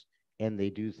tools, and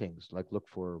they do things like look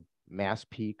for mass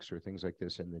peaks or things like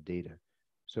this in the data.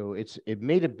 So it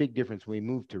made a big difference when we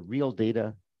moved to real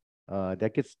data.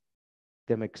 That gets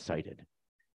them excited.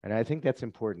 And I think that's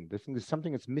important. This is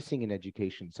something that's missing in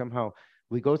education. Somehow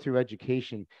we go through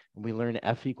education and we learn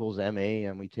F equals MA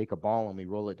and we take a ball and we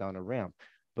roll it down a ramp.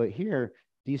 But here,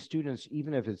 these students,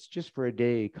 even if it's just for a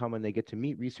day, come and they get to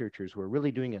meet researchers who are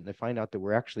really doing it, and they find out that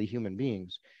we're actually human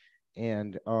beings.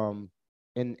 And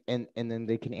then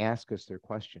they can ask us their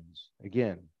questions.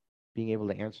 Again, being able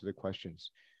to answer their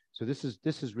questions. So this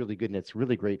is really good, and it's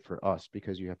really great for us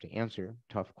because you have to answer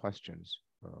tough questions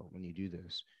when you do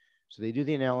this. So they do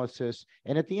the analysis,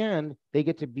 and at the end, they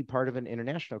get to be part of an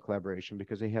international collaboration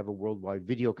because they have a worldwide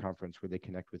video conference where they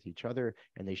connect with each other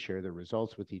and they share their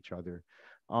results with each other.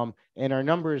 And our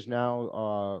numbers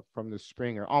now from the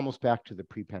spring are almost back to the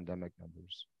pre-pandemic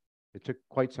numbers. It took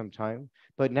quite some time,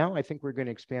 but now I think we're going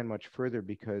to expand much further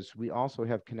because we also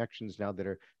have connections now that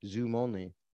are Zoom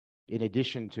only, in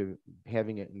addition to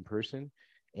having it in person,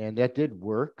 and that did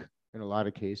work in a lot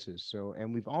of cases. So,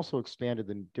 and we've also expanded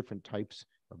the different types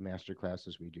of master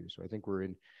classes we do. So I think we're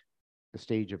in the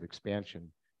stage of expansion,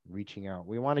 reaching out.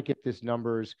 We want to get these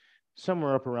numbers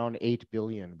somewhere up around 8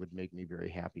 billion would make me very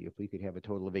happy. If we could have a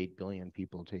total of 8 billion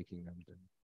people taking them, then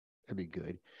that'd be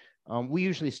good. We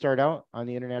usually start out on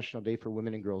the International Day for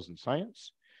Women and Girls in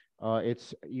Science.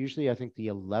 It's usually, I think, the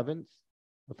 11th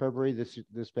of February.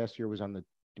 This past year was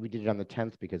we did it on the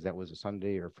 10th because that was a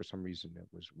Sunday, or for some reason it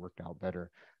was worked out better.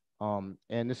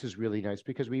 And this is really nice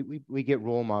because we get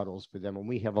role models for them, and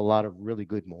we have a lot of really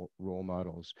good role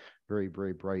models, very,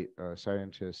 very bright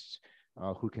scientists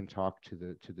who can talk to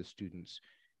the students.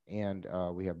 And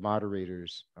we have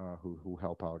moderators who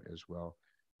help out as well.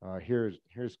 Here's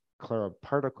Clara,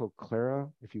 Particle Clara,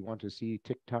 if you want to see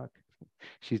TikTok.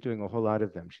 She's doing a whole lot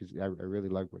of them. I really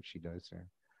like what she does there.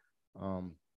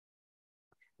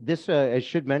 I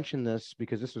should mention this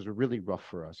because this was really rough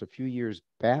for us. A few years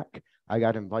back, I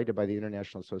got invited by the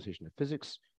International Association of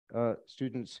Physics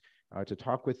students to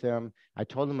talk with them. I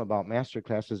told them about master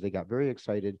classes. They got very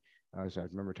excited. So I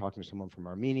remember talking to someone from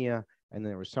Armenia, and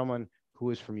then there was someone who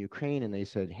was from Ukraine, and they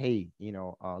said, hey,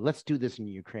 let's do this in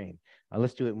Ukraine.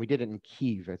 Let's do it. And we did it in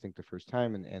Kyiv, I think, the first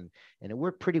time, and it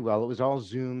worked pretty well. It was all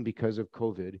Zoom because of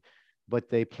COVID. but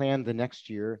they planned the next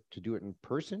year to do it in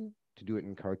person, to do it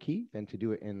in Kharkiv, and to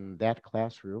do it in that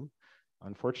classroom.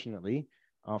 Unfortunately,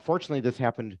 fortunately, this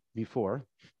happened before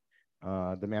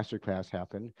the master class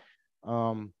happened.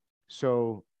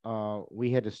 So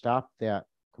we had to stop that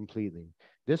completely.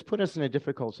 This put us in a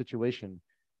difficult situation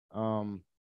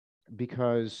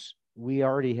because we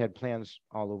already had plans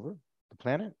all over the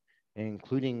planet,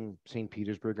 including St.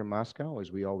 Petersburg and Moscow,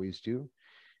 as we always do.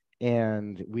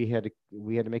 And we had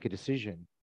to make a decision.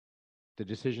 The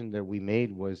decision that we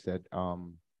made was that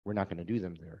we're not going to do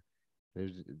them there.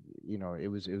 There's, you know,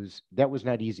 that was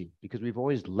not easy because we've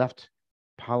always left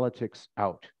politics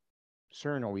out.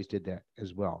 CERN always did that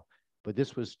as well. But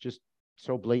this was just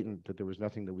so blatant that there was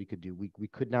nothing that we could do. We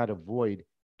could not avoid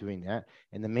doing that.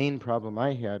 And the main problem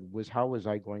I had was how was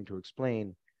I going to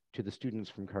explain to the students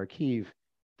from Kharkiv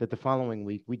that the following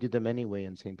week we did them anyway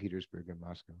in St. Petersburg and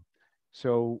Moscow.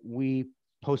 So we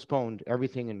postponed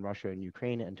everything in Russia and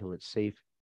Ukraine until it's safe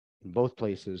in both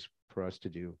places for us to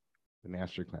do the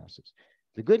master classes.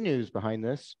 The good news behind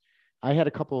this, I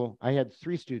had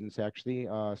 3 students actually.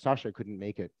 Sasha couldn't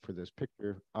make it for this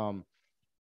picture,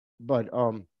 but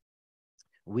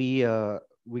we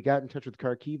got in touch with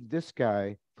Kharkiv. This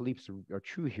guy, Philippe's a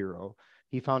true hero.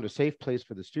 He found a safe place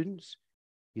for the students.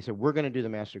 He said, we're going to do the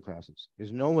master classes.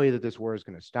 There's no way that this war is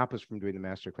going to stop us from doing the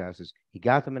master classes. He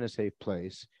got them in a safe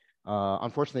place.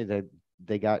 Unfortunately,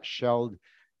 they got shelled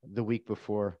the week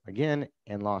before again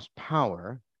and lost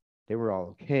power. They were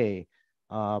all okay.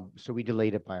 So we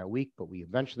delayed it by a week, but we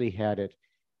eventually had it.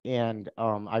 And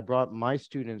I brought my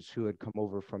students who had come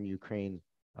over from Ukraine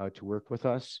to work with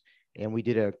us. And we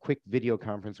did a quick video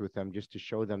conference with them just to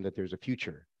show them that there's a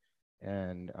future.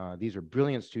 And these are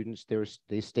brilliant students.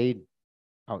 They stayed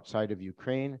outside of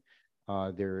Ukraine.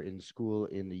 They're in school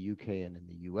in the UK and in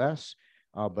the US.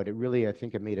 But it really, I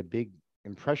think it made a big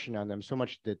impression on them, so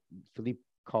much that Philippe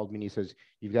called me and he says,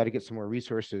 you've got to get some more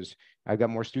resources. I've got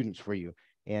more students for you.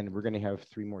 And we're going to have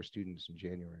 3 more students in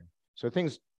January. So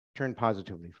things turned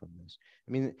positively from this.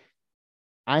 I mean,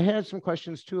 I had some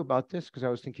questions too about this because I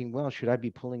was thinking, well, should I be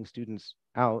pulling students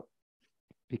out?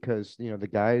 Because, you know, the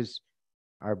guys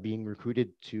are being recruited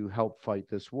to help fight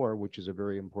this war, which is a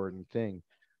very important thing.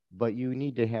 But you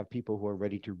need to have people who are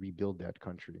ready to rebuild that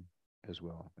country as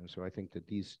well. And so I think that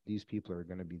these people are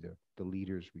going to be the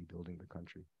leaders rebuilding the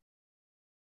country.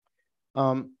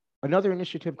 Another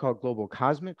initiative called Global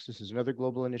Cosmics. This is another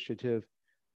global initiative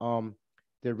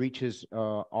that reaches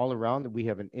all around. We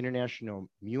have an International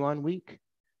Muon Week.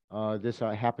 This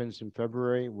happens in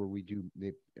February, where we do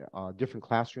the, different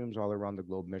classrooms all around the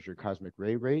globe measure cosmic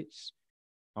ray rates.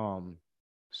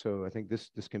 So I think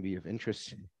this can be of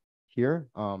interest here.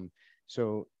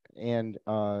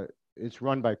 It's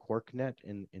run by QuarkNet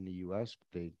in the US.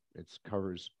 It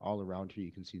covers all around here.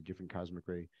 You can see the different cosmic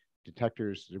ray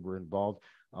detectors that were involved.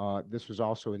 This was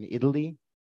also in Italy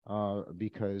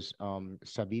because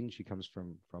Sabine, she comes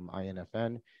from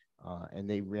INFN, and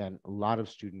they ran a lot of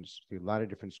students through a lot of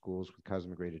different schools with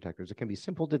cosmic ray detectors. It can be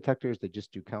simple detectors that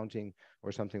just do counting,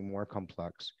 or something more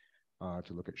complex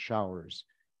to look at showers,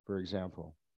 for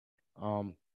example.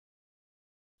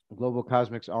 Global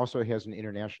Cosmics also has an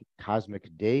International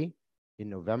Cosmic Day in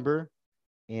November,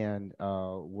 and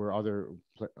where other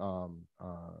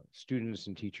students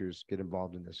and teachers get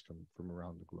involved in this from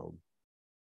around the globe.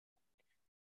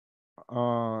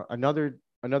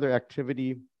 Another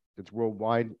activity that's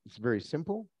worldwide, it's very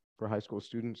simple for high school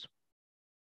students.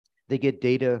 They get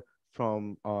data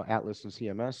from Atlas and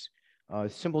CMS,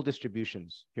 simple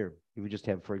distributions. Here, you would just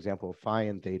have, for example, phi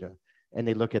and theta, and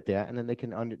they look at that, and then they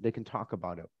can talk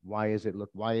about it. Why is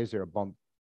there a bump?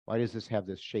 Why does this have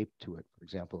this shape to it, for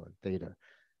example, in theta?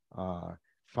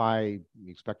 Phi,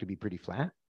 we expect to be pretty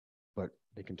flat, but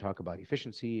they can talk about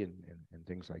efficiency and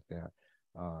things like that.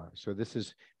 So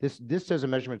this does a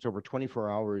measurements over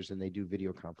 24 hours, and they do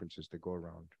video conferences that go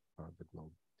around the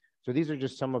globe. So these are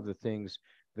just some of the things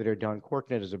that are done.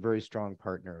 QuarkNet is a very strong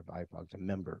partner of IPPOG, it's a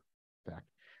member, in fact.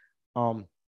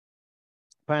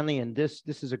 Finally, and this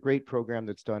is a great program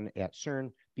that's done at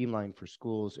CERN, Beamline for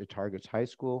Schools. It targets high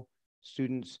school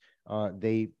students.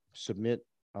 They submit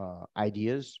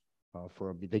ideas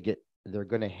they're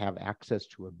going to have access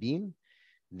to a beam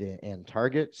and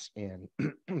targets and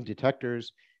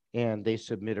detectors, and they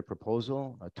submit a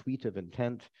proposal, a tweet of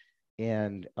intent,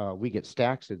 and we get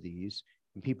stacks of these.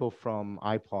 And people from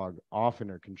IPPOG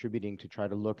often are contributing to try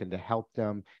to look and to help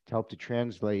to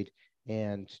translate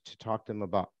and to talk to them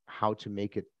about how to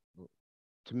make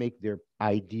their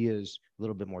ideas a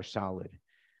little bit more solid.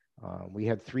 We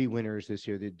had 3 winners this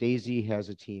year. The DAISY has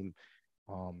a team,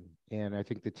 and I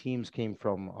think the teams came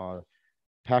from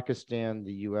Pakistan,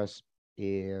 the US,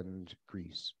 and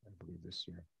Greece, I believe, this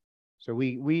year. So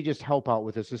we just help out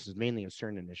with this. This is mainly a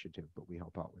CERN initiative, but we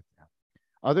help out with that.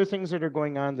 Other things that are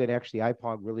going on that actually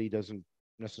IPPOG really doesn't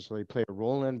necessarily play a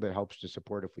role in, but helps to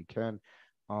support if we can.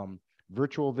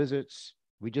 Virtual visits.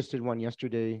 We just did one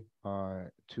yesterday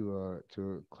to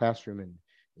a classroom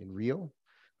in Rio,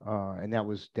 and that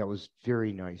was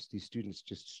very nice. These students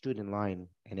just stood in line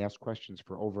and asked questions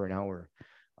for over an hour,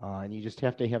 and you just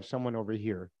have to have someone over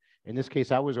here. In this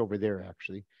case, I was over there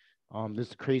actually.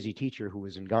 This crazy teacher who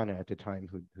was in Ghana at the time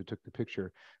who took the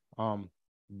picture,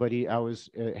 but I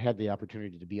had the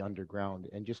opportunity to be underground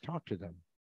and just talk to them,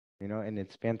 you know, and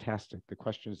it's fantastic the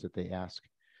questions that they ask.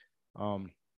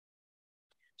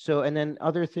 So, and then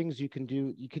other things you can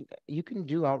do, you can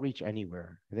do outreach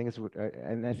anywhere. I think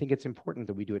and I think it's important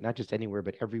that we do it not just anywhere,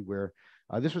 but everywhere.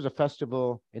 This was a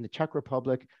festival in the Czech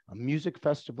Republic, a music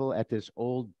festival at this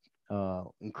old,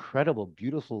 incredible,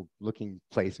 beautiful looking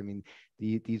place. I mean,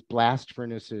 these blast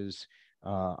furnaces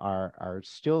are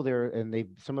still there, and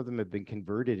some of them have been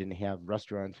converted and have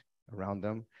restaurants around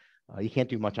them. You can't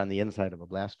do much on the inside of a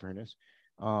blast furnace.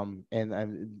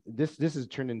 This is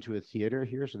turned into a theater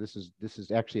here. So this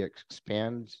is actually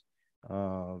expands, you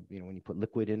know, when you put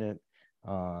liquid in it.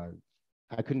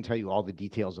 I couldn't tell you all the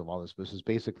details of all this, but this is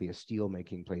basically a steel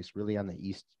making place really on the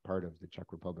east part of the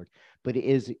Czech Republic. But it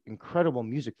is an incredible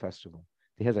music festival.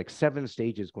 It has like 7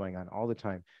 stages going on all the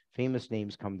time. Famous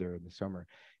names come there in the summer.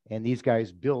 And these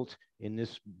guys built in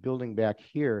this building back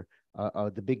here,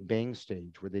 the Big Bang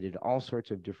stage, where they did all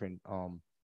sorts of different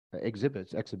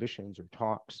exhibitions or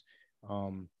talks.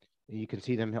 You can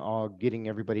see them all getting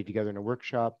everybody together in a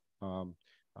workshop,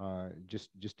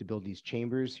 just to build these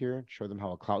chambers here, show them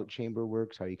how a cloud chamber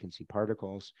works, how you can see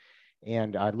particles.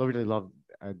 And I really love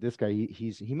this guy.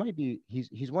 He's one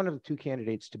of the 2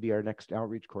 candidates to be our next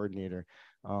outreach coordinator.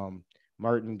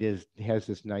 Martin has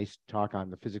this nice talk on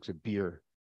the physics of beer,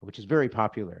 which is very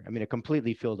popular. I mean, it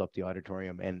completely filled up the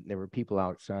auditorium, and there were people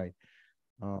outside.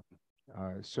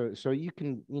 So you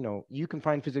can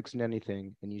find physics in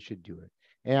anything, and you should do it.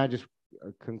 And I just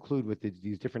conclude with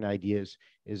these different ideas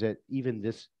is that even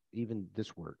this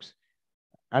works.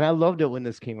 And I loved it when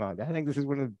this came out. I think this is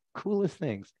one of the coolest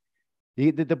things.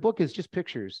 The book is just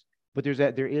pictures, but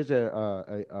there is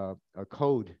a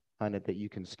code on it that you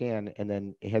can scan, and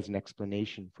then it has an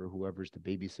explanation for whoever's the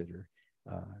babysitter.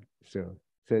 So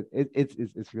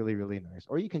it's really, really nice.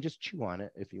 Or you can just chew on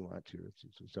it if you want to.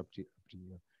 It's up to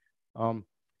you.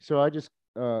 So I just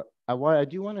I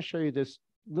do want to show you this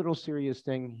little serious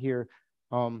thing here.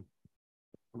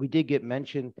 We did get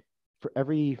mentioned for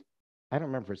every, I don't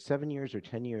remember, 7 years or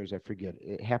 10 years, I forget.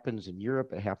 It happens in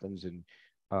Europe, it happens in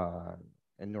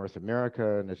North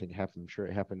America, and I think I'm sure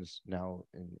it happens now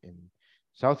in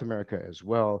South America as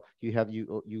well.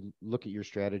 You look at your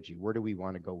strategy. Where do we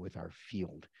want to go with our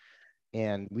field?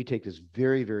 And we take this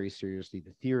very, very seriously.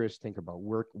 The theorists think about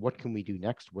what can we do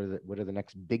next? What are the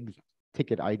next big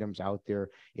ticket items out there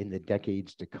in the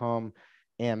decades to come?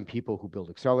 And people who build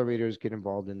accelerators get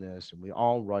involved in this, and we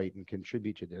all write and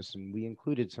contribute to this. And we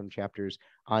included some chapters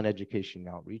on education and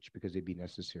outreach because they'd be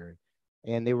necessary.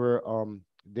 And they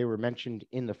were mentioned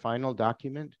in the final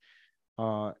document.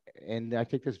 And I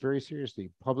take this very seriously.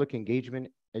 Public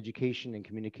engagement, education, and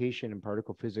communication in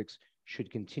particle physics should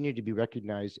continue to be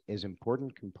recognized as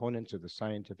important components of the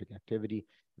scientific activity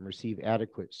and receive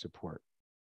adequate support.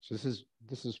 So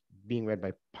this is being read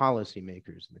by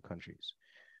policymakers in the countries.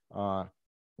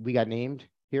 We got named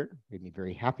here, made me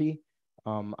very happy.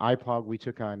 IPPOG, we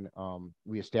took on,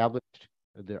 we established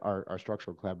our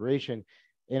structural collaboration,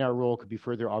 and our role could be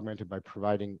further augmented by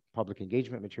providing public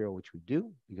engagement material, which we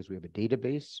do because we have a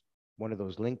database. One of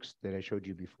those links that I showed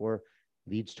you before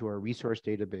leads to our resource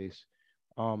database.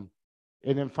 And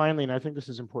then finally, and I think this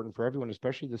is important for everyone,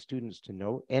 especially the students to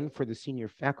know, and for the senior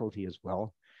faculty as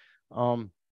well,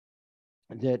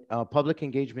 that public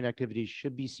engagement activities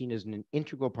should be seen as an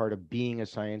integral part of being a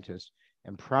scientist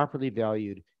and properly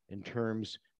valued in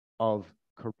terms of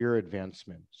career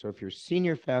advancement. So if you're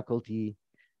senior faculty,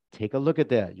 take a look at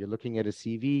that. You're looking at a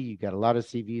CV. You got a lot of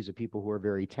CVs of people who are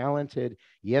very talented.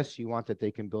 Yes, you want that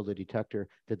they can build a detector,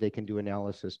 that they can do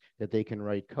analysis, that they can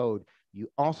write code. You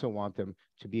also want them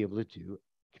to be able to do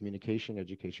communication,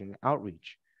 education, and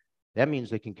outreach. That means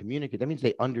they can communicate. That means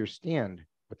they understand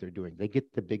what they're doing. They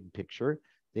get the big picture.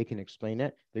 They can explain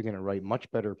it. They're going to write much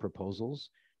better proposals.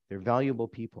 They're valuable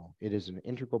people. It is an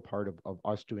integral part of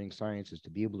us doing science is to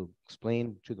be able to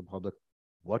explain to the public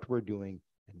what we're doing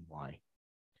and why.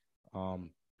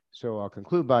 So I'll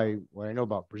conclude by what I know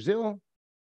about Brazil.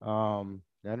 I don't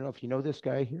know if you know this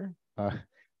guy here.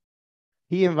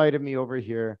 He invited me over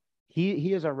here.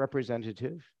 he is our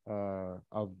representative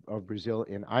of Brazil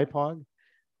in IPPOG.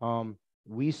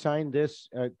 We signed this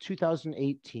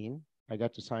 2018. I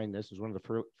got to sign this. It was one of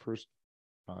the first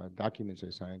documents I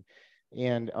signed,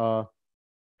 and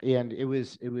it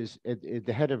was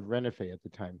the head of Renefe at the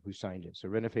time who signed it. So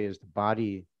Renefe is the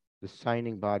body, the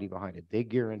signing body behind it. They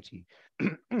guarantee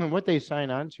what they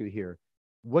sign on to here.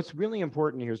 What's really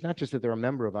important here is not just that they're a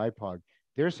member of IPPOG.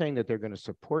 They're saying that they're going to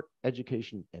support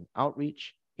education and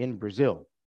outreach in Brazil.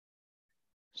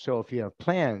 So if you have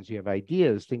plans, you have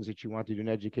ideas, things that you want to do in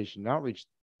education and outreach,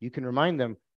 you can remind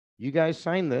them, you guys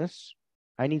signed this.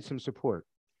 I need some support.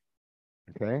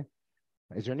 Okay.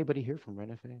 Is there anybody here from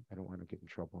Renefe? I don't want to get in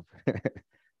trouble.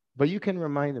 But you can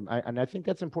remind them. And I think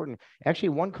that's important. Actually,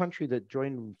 one country that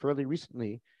joined fairly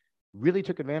recently really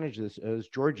took advantage of this is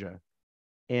Georgia.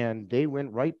 And they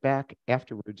went right back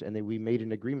afterwards and we made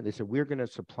an agreement. They said, we're going to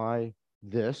supply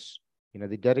this.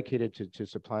 They dedicated to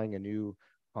supplying a new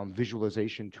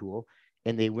visualization tool.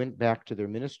 And they went back to their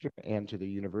minister and to the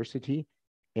university.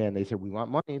 And they said, we want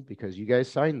money because you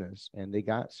guys signed this. And they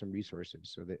got some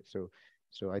resources.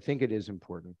 So I think it is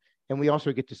important. And we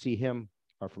also get to see him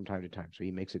from time to time. So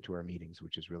he makes it to our meetings,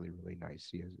 which is really, really nice.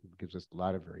 He gives us a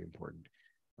lot of very important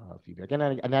feedback.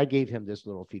 And I gave him this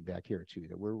little feedback here too,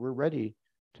 that we're ready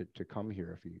to come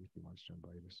here if he wants to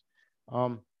invite us.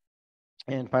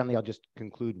 And finally, I'll just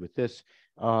conclude with this.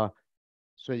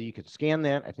 So you could scan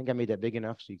that. I think I made that big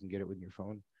enough so you can get it with your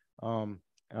phone.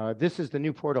 This is the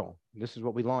new portal. This is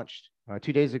what we launched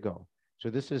 2 days ago. So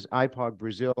this is IPPOG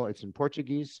Brazil. It's in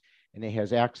Portuguese, and it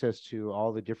has access to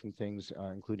all the different things,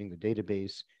 including the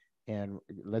database, and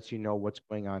it lets you know what's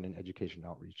going on in education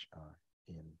outreach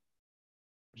in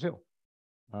Brazil.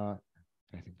 I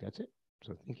think that's it.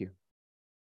 So thank you.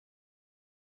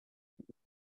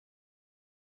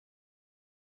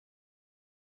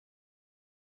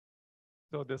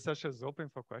 So the session is open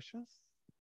for questions.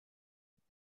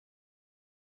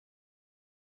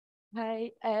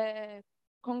 Hi,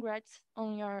 congrats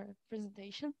on your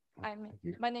presentation.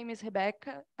 My name is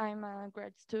Rebecca. I'm a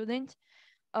grad student.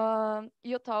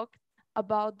 You talked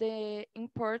about the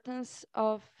importance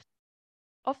of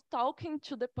talking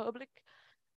to the public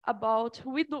about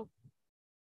who we do,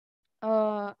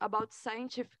 about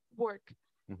scientific work.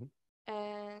 Mm-hmm.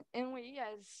 And we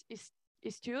as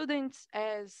students,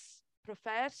 as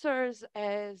professors,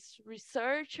 as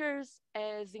researchers,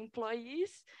 as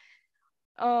employees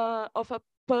of a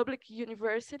public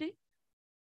university,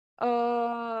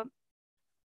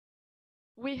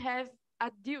 we have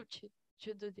a duty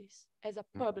to do this as a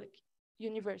public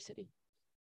university.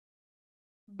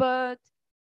 But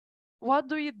what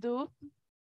do you do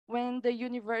when the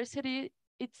university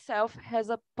itself has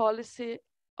a policy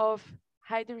of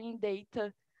hiding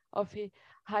data,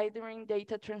 hiding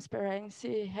data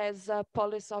transparency, has a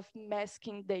policy of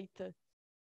masking data?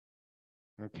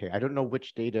 Okay, I don't know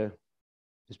which data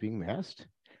is being masked,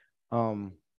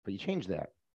 but you change that,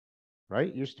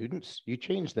 right? Your students, you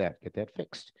change that, get that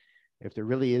fixed. If there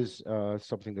really is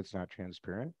something that's not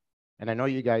transparent, and I know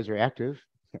you guys are active,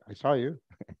 I saw you.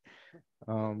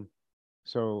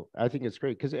 So I think it's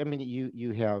great because I mean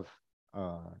you have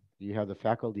the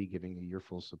faculty giving you your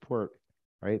full support,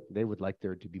 right? They would like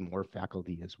there to be more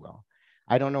faculty as well.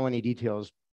 I don't know any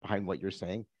details behind what you're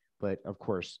saying, but of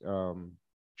course,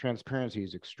 transparency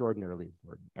is extraordinarily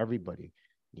important. Everybody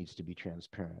needs to be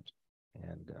transparent,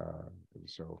 and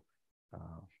so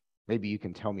maybe you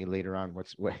can tell me later on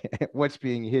what's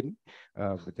being hidden.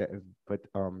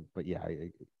 But yeah,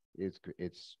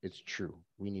 it's true.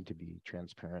 We need to be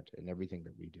transparent in everything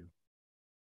that we do.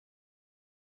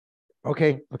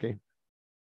 Okay.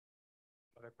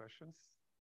 Other questions?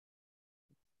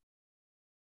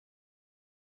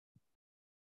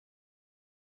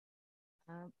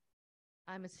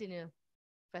 I'm a senior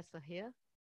professor here,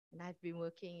 and I've been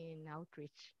working in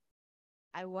outreach.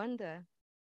 I wonder,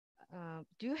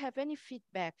 do you have any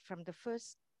feedback from the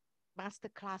first master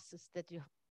classes that you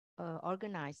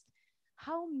organized?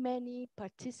 How many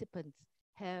participants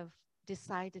have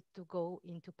decided to go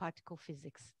into particle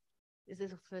physics? This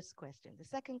is the first question. The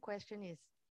second question is,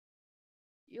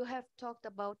 you have talked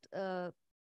about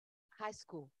high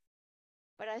school,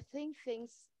 but I think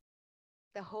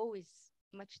the whole is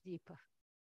much deeper.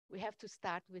 We have to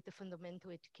start with the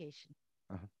fundamental education.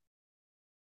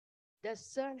 Does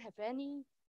CERN have any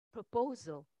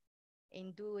proposal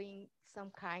in doing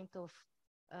some kind of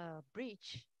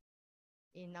bridge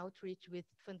in outreach with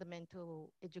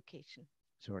fundamental education?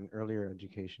 So in earlier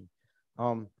education.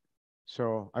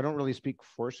 So I don't really speak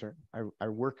for CERN. I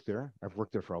work there. I've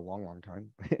worked there for a long, long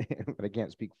time, but I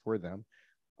can't speak for them.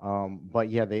 But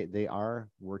yeah, they are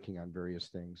working on various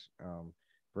things.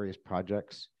 various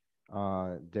projects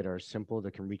that are simple,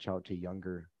 that can reach out to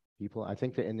younger people. I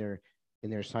think that in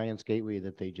their science gateway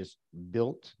that they just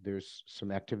built, there's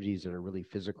some activities that are really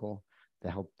physical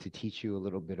that help to teach you a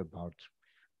little bit about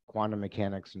quantum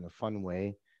mechanics in a fun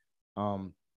way.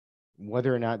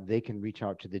 Whether or not they can reach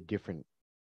out to the different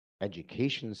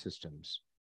education systems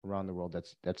around the world,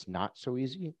 that's not so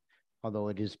easy, although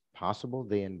it is possible.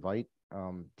 They invite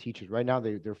teachers. Right now,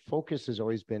 their focus has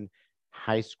always been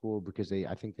high school, because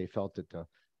I think they felt that the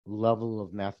level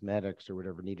of mathematics or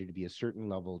whatever needed to be a certain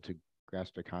level to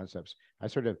grasp the concepts. I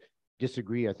sort of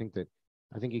disagree. I think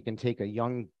you can take a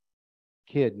young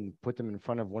kid and put them in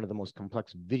front of one of the most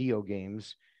complex video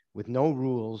games with no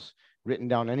rules written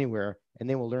down anywhere, and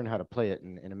they will learn how to play it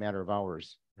in a matter of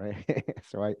hours, right?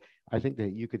 So I think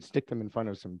that you could stick them in front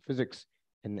of some physics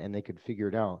and they could figure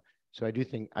it out. So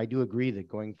I do agree that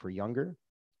going for younger,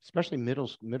 especially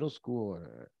middle school,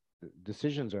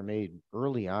 decisions are made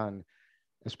early on,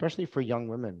 especially for young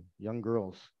women, young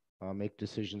girls, make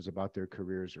decisions about their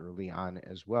careers early on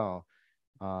as well.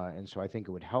 And so I think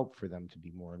it would help for them to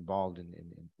be more involved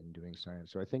in doing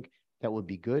science. So I think that would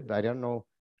be good, but I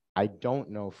don't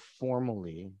know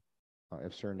formally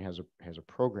if CERN has a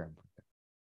program for that.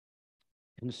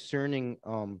 Concerning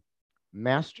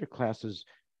master classes,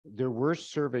 there were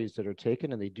surveys that are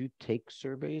taken, and they do take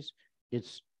surveys.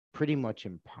 It's pretty much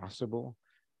impossible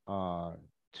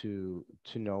to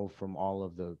know from all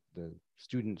of the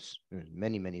students,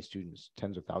 many students,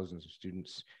 tens of thousands of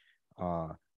students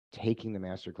taking the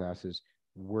master classes,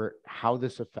 how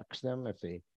this affects them, if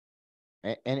they,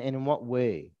 and in what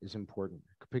way is important.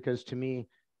 Because to me,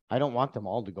 I don't want them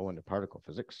all to go into particle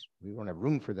physics. We don't have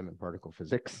room for them in particle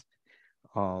physics.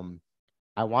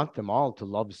 I want them all to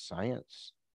love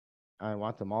science. I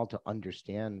want them all to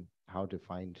understand how to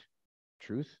find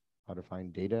truth, how to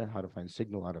find data, how to find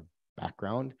signal out of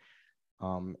background.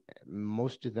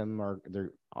 Most of them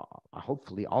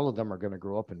hopefully all of them are going to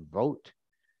grow up and vote.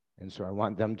 And so I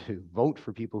want them to vote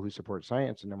for people who support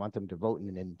science, and I want them to vote in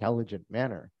an intelligent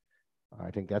manner.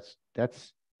 I think that's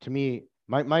to me,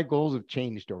 my goals have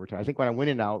changed over time. I think when I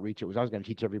went into outreach, I was going to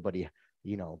teach everybody,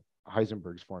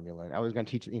 Heisenberg's formula, and I was going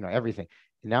to teach, everything.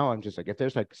 And now I'm just like, if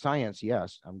there's like science,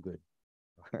 yes, I'm good.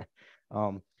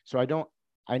 So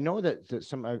I know that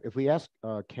some, if we ask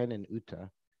Ken and Uta,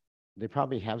 they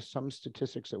probably have some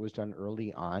statistics that was done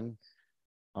early on.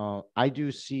 I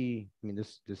do see,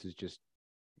 this is just,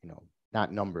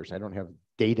 not numbers. I don't have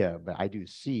data, but I do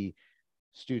see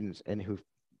students and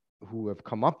who have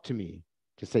come up to me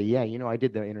to say, yeah, I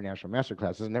did the international master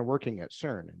classes, and they're working at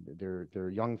CERN, and they're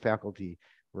young faculty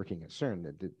working at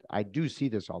CERN. I do see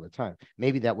this all the time.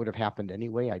 Maybe that would have happened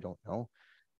anyway. I don't know.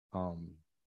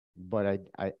 But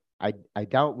I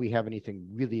doubt we have anything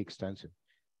really extensive.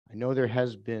 I know there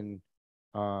has been,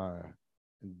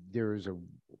 there is a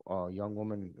young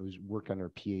woman who's worked on her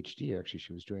PhD. Actually,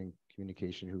 she was doing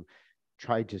communication, who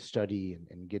tried to study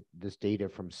and get this data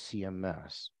from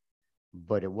CMS,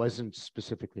 but it wasn't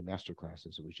specifically master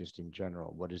classes. It was just in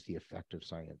general, what is the effect of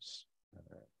science,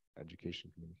 education,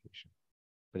 communication?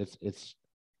 But it's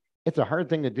a hard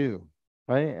thing to do,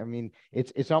 right?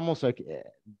 It's almost like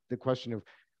the question of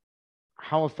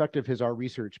how effective has our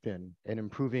research been in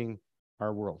improving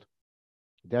our world?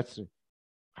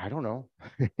 I don't know.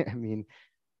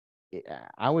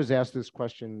 I was asked this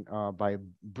question by a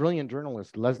brilliant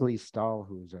journalist, Leslie Stahl,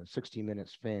 who's a 60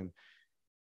 Minutes fame.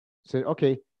 Said,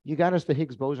 okay, you got us the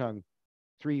Higgs boson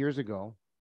 3 years ago.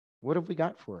 What have we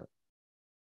got for it?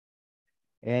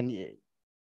 And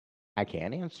I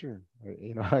can't answer.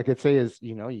 I could say is,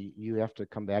 you have to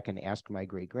come back and ask my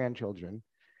great-grandchildren.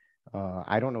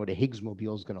 I don't know what a Higgs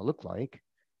mobile is going to look like,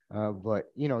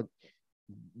 but,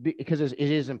 because it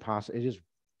is impossible. It is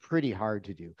pretty hard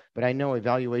to do. But I know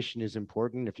evaluation is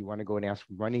important. If you want to go and ask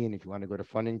for money, and if you want to go to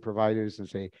funding providers and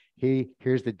say, hey,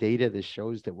 here's the data that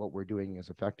shows that what we're doing is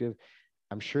effective.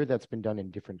 I'm sure that's been done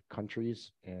in different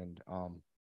countries, and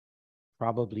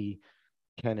probably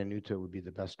Ken and Uta would be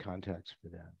the best contacts for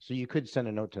that. So you could send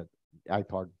a note to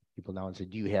IPPOG people now and say,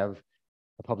 do you have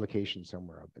a publication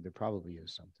somewhere? There probably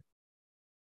is something.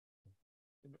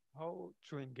 How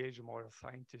to engage more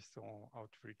scientists on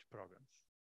outreach programs?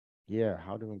 Yeah,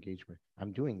 how to engage with.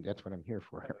 That's what I'm here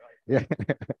for. Yeah.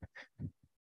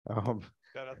 There are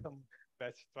some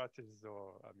best strategies,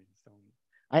 or some.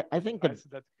 I think that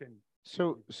can.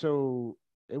 So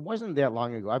it wasn't that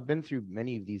long ago. I've been through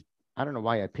many of these. I don't know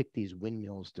why I picked these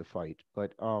windmills to fight,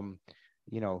 but our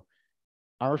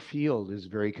field is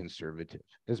very conservative.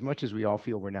 As much as we all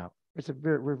feel we're not,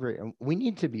 we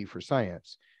need to be for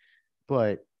science,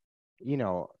 but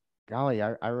golly,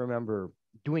 I remember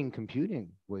doing computing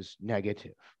was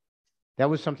negative. that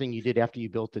was something you did after you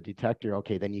built the detector.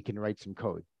 Okay, then you can write some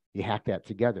code. You hack that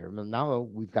together. I mean, now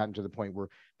we've gotten to the point where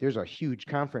there's a huge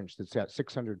conference that's at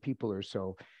 600 people or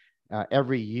so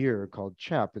every year called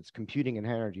CHEP. It's Computing and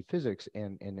High Energy Physics,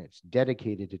 and it's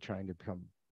dedicated to trying to come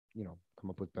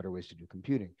up with better ways to do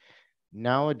computing.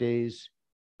 Nowadays,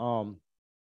 and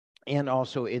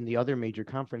also in the other major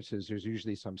conferences, there's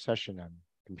usually some session on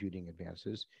computing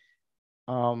advances.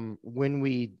 When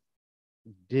we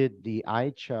did the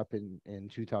iCHEP in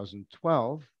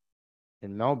 2012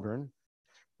 in Melbourne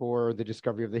for the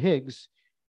discovery of the Higgs,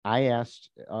 I asked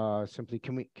simply,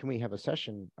 can we have a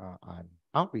session on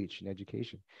outreach and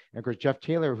education? And of course, Jeff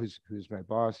Taylor, who's my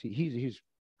boss, he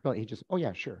just, oh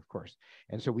yeah, sure, of course.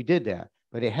 And so we did that,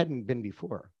 but it hadn't been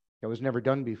before. It was never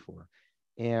done before,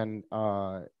 and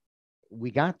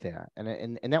we got that,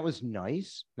 and that was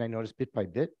nice. And I noticed bit by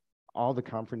bit, all the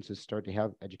conferences start to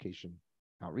have education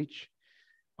outreach.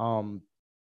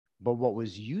 But what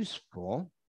was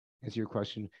useful, as your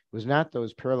question, was not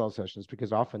those parallel sessions,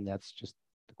 because often that's just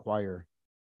the choir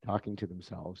talking to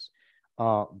themselves,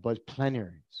 but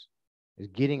plenaries, is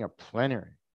getting a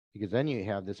plenary, because then you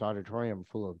have this auditorium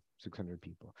full of 600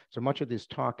 people. So much of this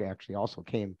talk actually also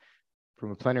came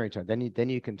from a plenary talk. Then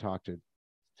you can talk to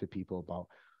people about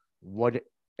what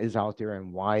is out there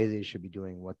and why they should be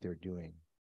doing what they're doing.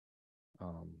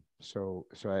 So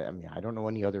I mean, I don't know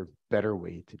any other better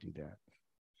way to do that.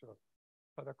 Sure.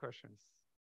 Other questions?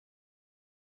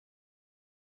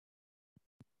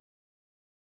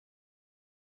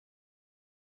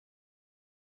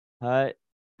 Hi,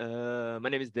 my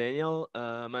name is Daniel.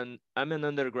 I'm an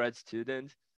undergrad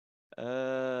student.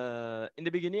 In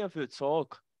the beginning of your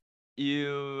talk,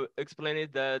 you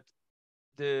explained that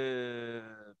the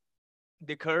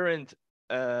current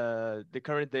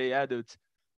day adults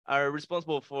are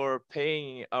responsible for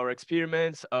paying our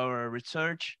experiments, our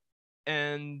research,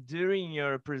 and during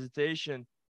your presentation,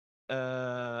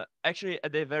 actually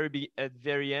at the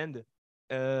very end,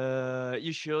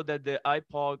 you showed that the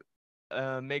IPPOG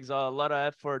makes a lot of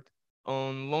effort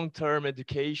on long-term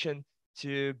education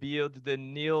to build the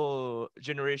new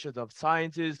generations of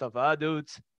scientists, of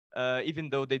adults, even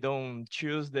though they don't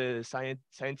choose the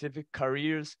scientific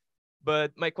careers.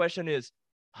 But my question is,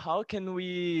 how can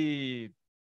we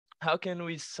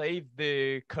save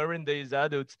the current days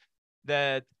adults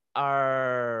that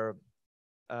are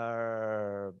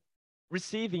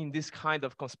receiving this kind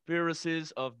of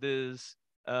conspiracies of this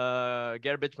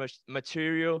garbage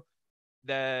material,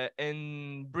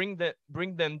 and bring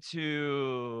them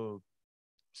to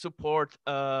support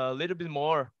a little bit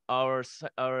more our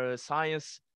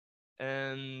science,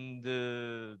 and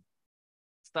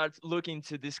start looking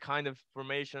to this kind of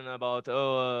information about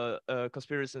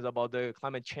conspiracies about the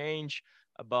climate change,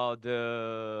 about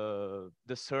the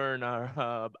CERN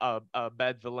are a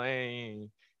bad villain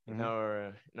in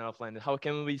our planet. How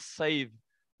can we save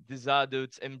these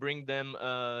adults and bring them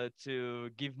to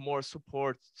give more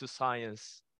support to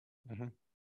science?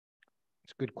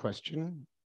 It's a good question.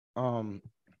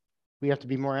 We have to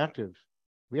be more active.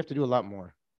 We have to do a lot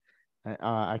more.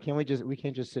 We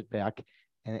can't just sit back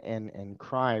and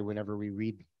cry whenever we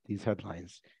read these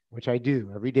headlines, which I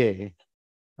do every day.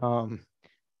 But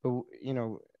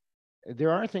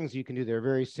there are things you can do that are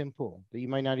very simple that you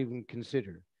might not even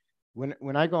consider.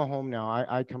 When I go home now,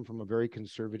 I come from a very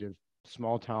conservative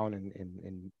small town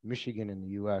in Michigan in the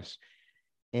U.S.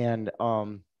 And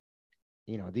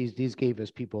these gave us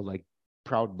people like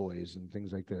Proud Boys and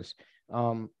things like this.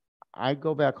 I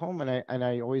go back home and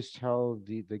I always tell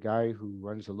the guy who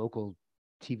runs the local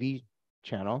TV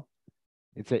channel,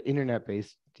 it's an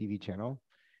internet-based TV channel,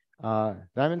 that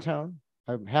I'm in town.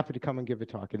 I'm happy to come and give a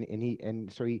talk.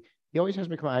 And so he always has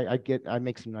me come. I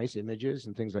make some nice images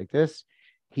and things like this.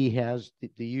 He has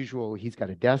the usual. He's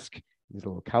got a desk, his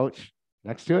little couch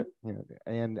next to it,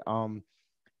 and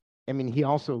I mean, he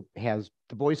also has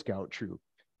the Boy Scout troop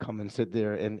come and sit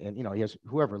there, and he has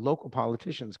whoever, local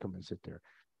politicians come and sit there.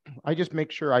 I just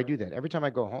make sure I do that every time I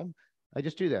go home. I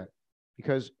just do that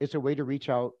because it's a way to reach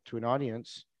out to an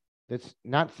audience that's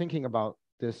not thinking about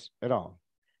this at all,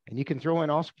 and you can throw in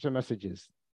all sorts of messages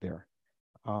there.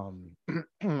 I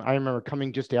remember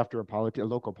coming just after a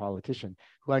local politician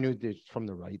who I knew from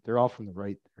the right. They're all from the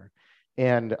right there,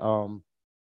 and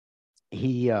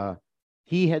he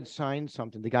had signed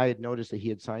something. The guy had noticed that he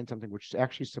had signed something which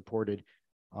actually supported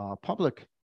public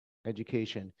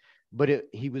education, but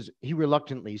he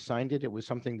reluctantly signed it. It was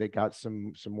something that got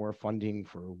some more funding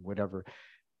for whatever.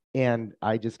 And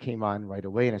I just came on right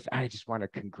away and I said, I just want to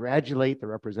congratulate the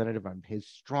representative on his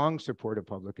strong support of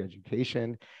public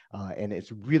education. And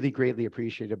it's really greatly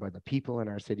appreciated by the people in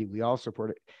our city. We all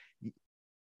support it.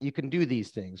 You can do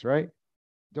these things, right?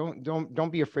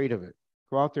 don't be afraid of it.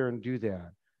 Go out there and do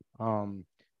that.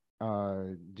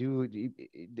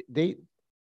 They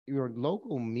your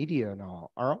local media and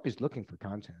all are always looking for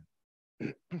content.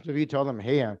 So if you tell them,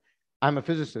 hey, I'm a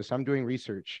physicist, I'm doing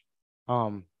research,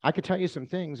 I could tell you some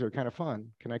things that are kind of fun.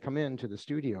 Can I come into the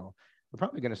studio? They're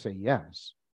probably going to say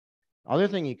yes. Other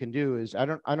thing you can do is I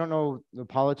don't know the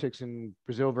politics in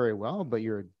Brazil very well, but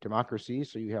you're a democracy,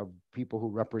 so you have people who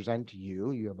represent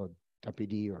you. You have a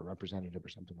deputy or a representative or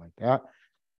something like that.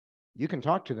 You can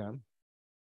talk to them.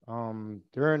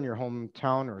 They're in your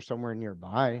hometown or somewhere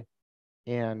nearby,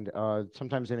 and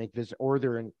sometimes they make visits, or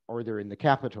they're in the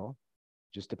capital.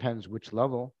 Just depends which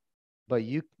level. But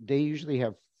they usually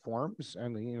have forms,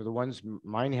 and the ones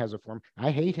mine has a form.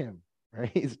 I hate him, right?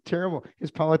 He's terrible.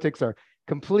 His politics are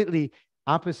completely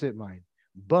opposite mine.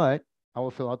 But I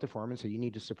will fill out the form and say you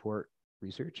need to support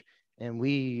research. And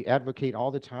we advocate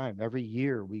all the time. Every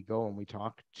year we go and we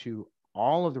talk to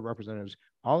all of the representatives,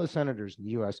 all the senators in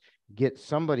the U.S., get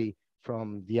somebody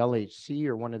from the LHC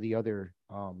or one of the other,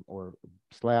 or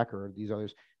SLAC or these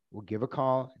others. We'll give a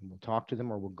call and we'll talk to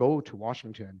them, or we'll go to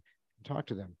Washington and talk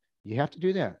to them. You have to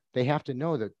do that. They have to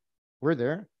know that we're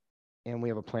there and we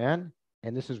have a plan,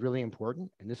 and this is really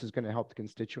important, and this is going to help the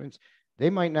constituents. They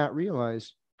might not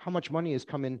realize how much money is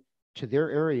coming to their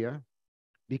area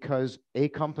because a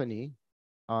company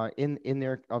in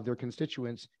their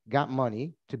constituents got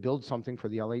money to build something for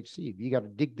the LHC. You got to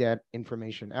dig that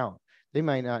information out. They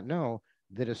might not know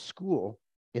that a school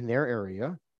in their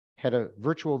area had a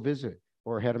virtual visit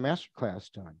or had a master class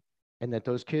done, and that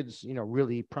those kids,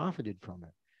 really profited from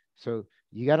it. So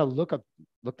you got to look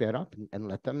that up and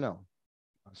let them know.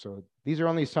 So these are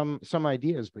only some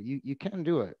ideas, but you can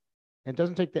do it. It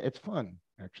doesn't take that. It's fun,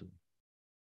 actually.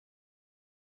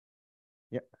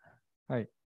 Yeah. Hi,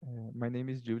 my name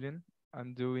is Julian.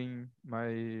 I'm doing my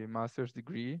master's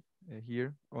degree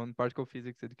here on particle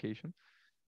physics education.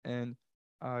 And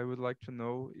I would like to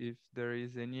know if there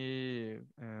is any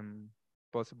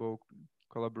possible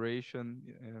collaboration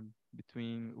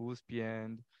between USP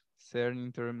and CERN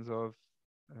in terms of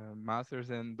master's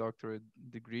and doctorate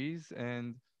degrees,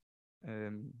 and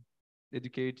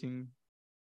educating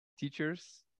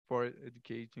teachers for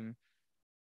educating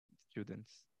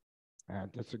students.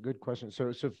 That's a good question.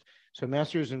 So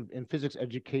master's in physics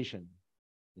education.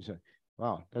 You said,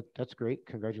 wow, that's great.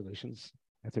 Congratulations.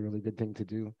 That's a really good thing to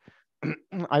do.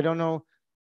 I don't know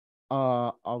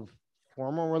of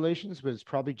formal relations, but it's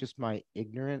probably just my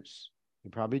ignorance.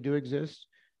 They probably do exist.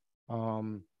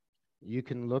 You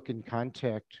can look and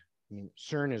contact. I mean,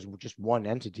 CERN is just one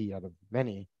entity out of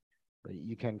many, but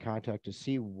you can contact to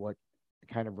see what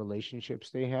kind of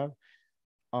relationships they have.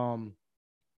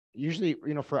 Usually,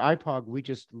 for IPPOG, we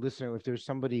just listen. If there's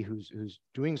somebody who's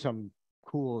doing some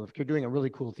cool, if you're doing a really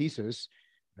cool thesis,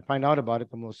 and find out about it,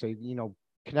 then we'll say,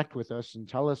 connect with us and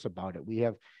tell us about it. We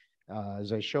have,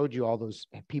 as I showed you, all those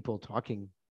people talking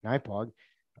in IPPOG.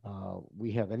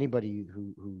 We have anybody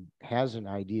who has an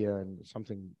idea and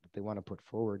something that they want to put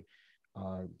forward,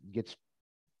 gets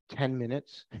 10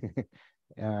 minutes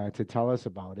to tell us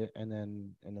about it, and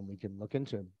then we can look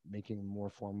into making a more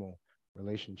formal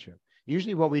relationship.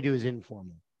 Usually what we do is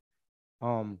informal.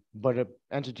 But an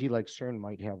entity like CERN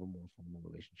might have a more formal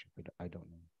relationship, but I don't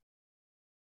know.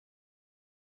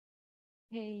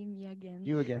 Hey, me again.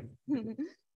 You again.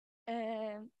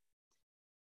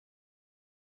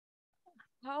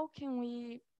 How can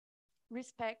we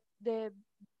respect the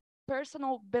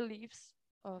personal beliefs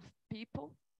of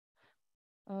people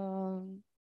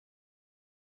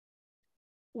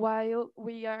while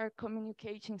we are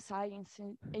communicating science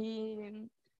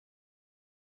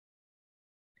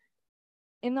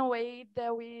in a way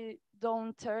that we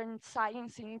don't turn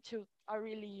science into a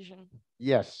religion?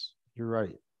 Yes, you're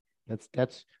right.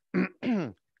 That's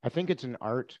I think it's an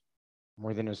art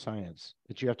more than a science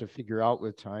that you have to figure out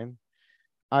with time.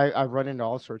 I've run into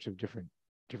all sorts of different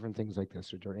things like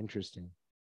this, which are interesting.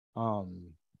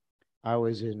 I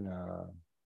was in I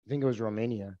think it was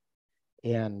Romania,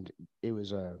 and it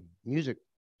was a music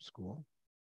school,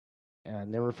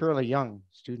 and there were fairly young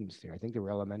students there. I think they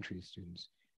were elementary students.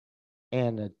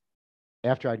 And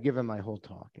after I'd given my whole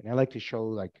talk, and I like to show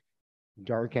like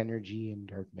dark energy and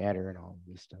dark matter and all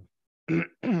this stuff.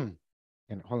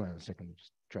 And hold on a second, let me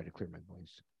just try to clear my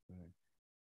voice.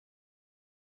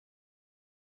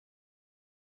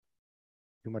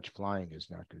 Too much flying is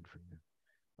not good for you.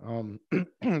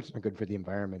 It's not good for the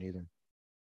environment either.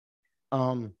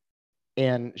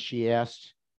 And she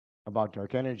asked about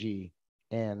dark energy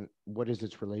and what is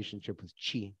its relationship with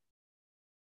chi,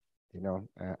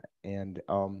 and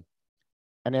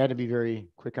I had to be very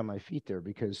quick on my feet there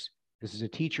because this is a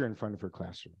teacher in front of her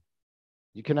classroom.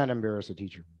 You cannot embarrass a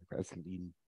teacher. You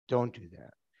don't do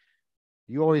that.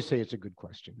 You always say it's a good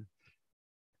question.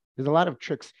 There's a lot of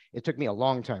tricks. It took me a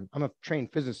long time. I'm a trained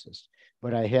physicist,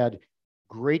 but I had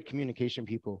great communication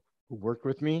people who worked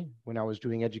with me when I was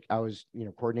doing I was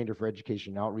coordinator for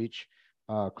education outreach.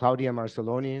 Claudia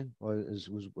Marceloni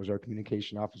was our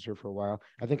communication officer for a while.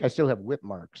 I think I still have whip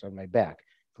marks on my back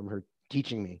from her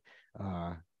teaching me.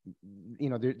 There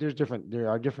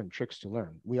are different tricks to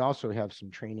learn. We also have some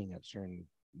training at CERN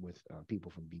with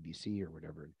people from BBC or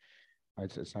whatever.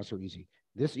 It's not so easy.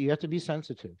 You have to be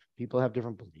sensitive. People have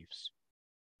different beliefs,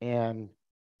 and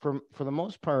for the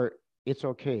most part, it's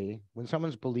okay when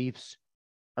someone's beliefs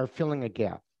are filling a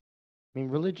gap. I mean,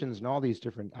 religions and all these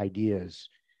different ideas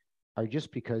are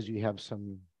just because you have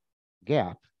some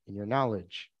gap in your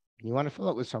knowledge and you want to fill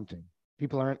it with something.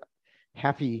 People aren't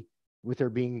happy with there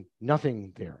being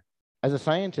nothing there. As a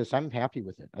scientist, I'm happy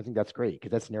with it. I think that's great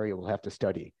because that's an area we'll have to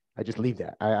study. I just leave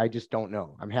that. I just don't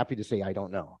know. I'm happy to say I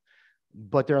don't know.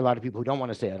 But there are a lot of people who don't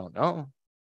want to say I don't know.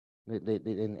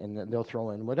 And they'll throw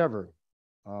in whatever.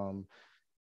 And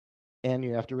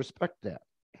you have to respect that.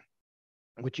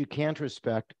 What you can't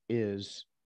respect is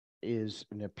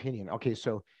an opinion. Okay,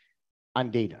 so on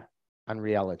data, on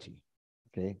reality,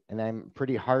 okay? And I'm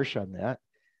pretty harsh on that.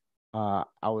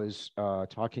 I was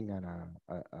talking on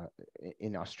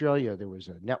in Australia, there was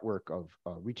a network of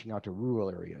reaching out to rural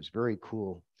areas, very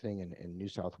cool thing in New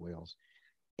South Wales.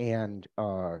 And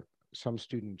some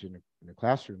student in the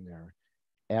classroom there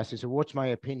asked, he said, what's my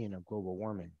opinion of global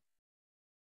warming?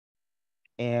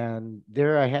 And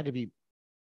there I had to be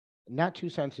not too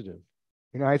sensitive.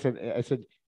 I said,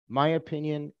 my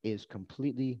opinion is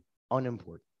completely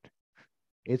unimportant.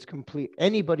 It's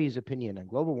anybody's opinion on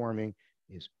global warming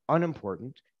is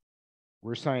unimportant.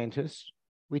 We're scientists.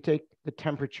 We take the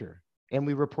temperature and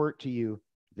we report to you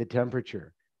the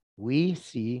temperature. We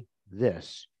see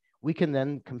this. We can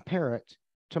then compare it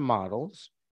to models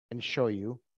and show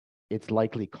you its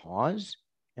likely cause,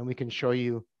 and we can show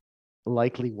you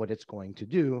likely what it's going to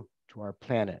do to our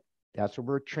planet. That's what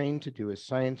we're trained to do as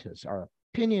scientists. Our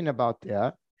opinion about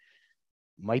that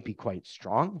might be quite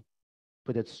strong,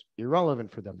 but it's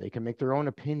irrelevant for them. They can make their own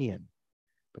opinion,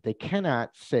 but they cannot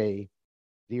say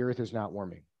the Earth is not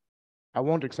warming. I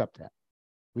won't accept that.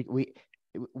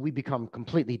 We become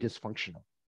completely dysfunctional.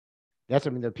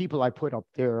 The people I put up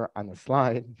there on the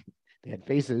slide, they had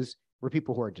faces, were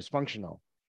people who are dysfunctional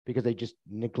because they just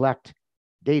neglect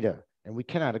data, and we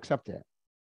cannot accept that.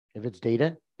 If it's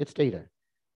data, it's data.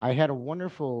 I had a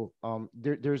wonderful,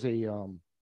 there's an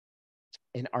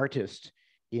artist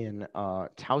in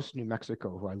Taos, New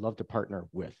Mexico, who I love to partner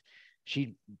with.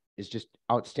 She is just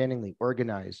outstandingly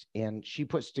organized, and she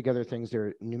puts together things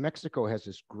there. New Mexico has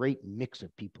this great mix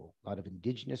of people, a lot of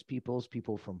indigenous peoples,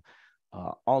 people from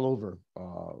all over,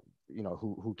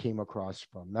 who came across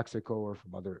from Mexico or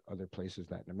from other places,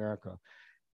 Latin America.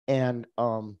 And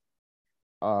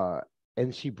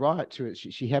she brought to it,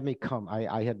 she had me come.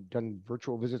 I had done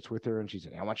virtual visits with her, and she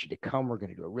said, I want you to come. We're going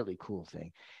to do a really cool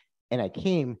thing. And I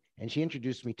came, and she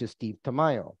introduced me to Steve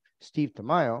Tamayo. Steve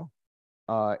Tamayo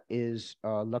is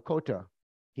Lakota.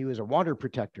 He was a water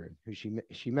protector who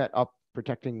she met up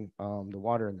protecting the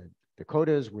water in the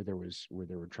Dakotas where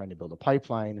they were trying to build a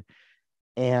pipeline.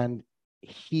 And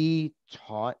he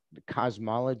taught the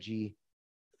cosmology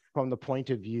from the point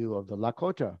of view of the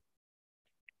Lakota.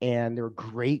 And there were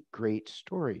great, great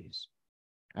stories.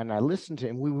 And I listened to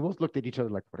him. We both looked at each other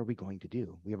like, what are we going to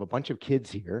do? We have a bunch of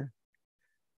kids here.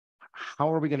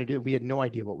 How are we going to do it? We had no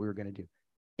idea what we were going to do.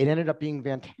 It ended up being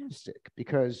fantastic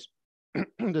because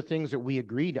the things that we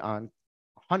agreed on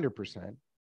 100%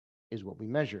 is what we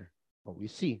measure, what we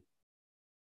see.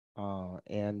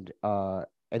 And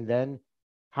then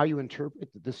how you interpret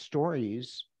the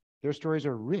stories, their stories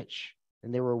are rich,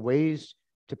 and there were ways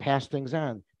to pass things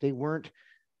on. They weren't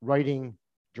writing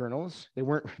journals. They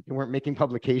weren't making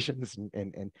publications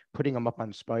and putting them up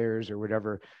on spires or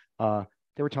whatever.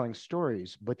 They were telling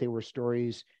stories, but they were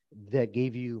stories that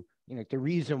gave you, the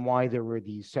reason why there were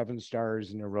these 7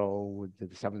 stars in a row with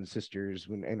the 7 sisters.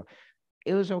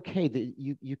 It was okay that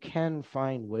you can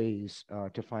find ways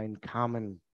to find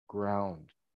common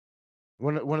ground.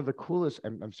 One of the coolest,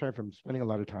 I'm sorry if I'm spending a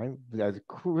lot of time, but a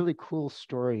really cool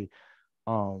story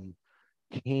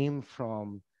came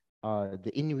from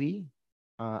the Inuit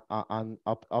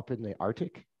up in the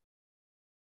Arctic.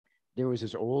 There was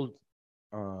this old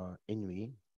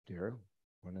Inuit there,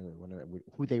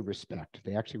 who they respect.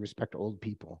 They actually respect old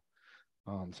people.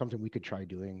 Something we could try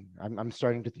doing. I'm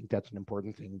starting to think that's an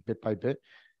important thing, bit by bit.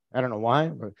 I don't know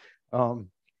why,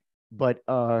 but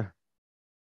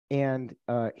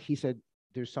he said,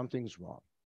 there's something's wrong.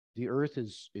 the Earth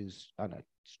is on a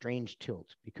strange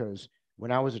tilt, because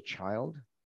when I was a child,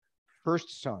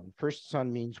 first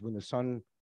sun means when the sun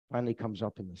finally comes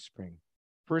up in the spring.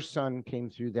 First sun came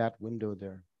through that window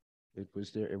there. It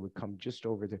was there, it would come just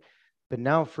over there. But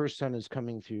now first sun is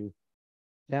coming through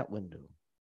that window.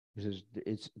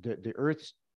 It's the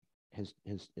Earth has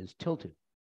tilted.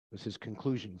 Was his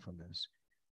conclusion from this.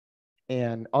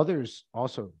 And others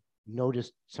also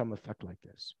noticed some effect like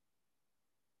this.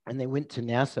 And they went to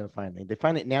NASA finally.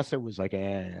 NASA was like,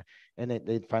 and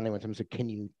they finally went to them and said, can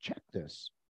you check this?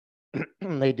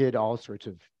 They did all sorts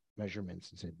of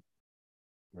measurements and said,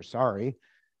 we're sorry,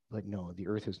 but no, the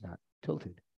Earth is not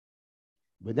tilted.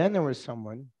 But then there was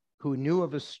someone who knew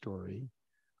of a story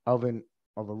of a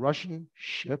Russian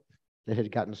ship that had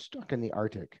gotten stuck in the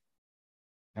Arctic.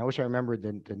 I wish I remembered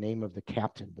the name of the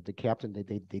captain, but the captain,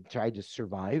 they tried to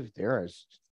survive there. It was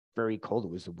very cold.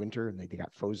 It was the winter, and they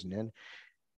got frozen in.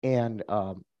 And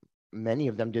many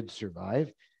of them did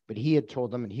survive, but he had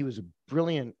told them, and he was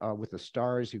brilliant with the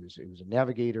stars. He was a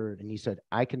navigator, and he said,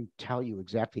 I can tell you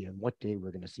exactly on what day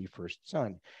we're going to see first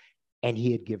sun. And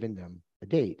he had given them a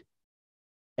date.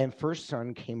 And first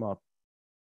sun came up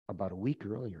about a week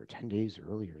earlier, 10 days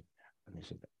earlier. And they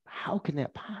said, how can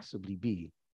that possibly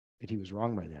be that he was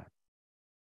wrong by that?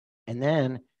 And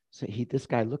then so this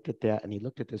guy looked at that, and he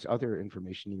looked at this other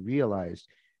information. He realized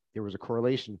there was a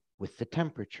correlation with the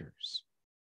temperatures.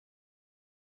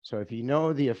 So if you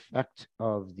know the effect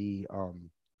of the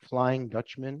Flying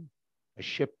Dutchman, a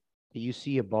ship that you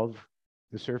see above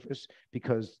the surface,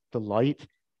 because the light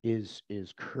is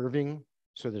curving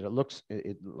so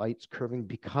that light's curving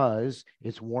because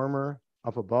it's warmer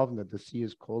up above and that the sea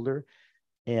is colder.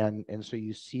 And so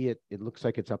you see it looks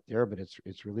like it's up there, but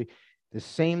it's really the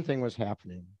same thing was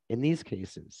happening in these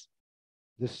cases.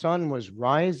 The sun was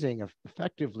rising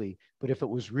effectively, but if it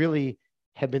was really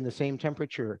had been the same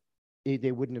temperature,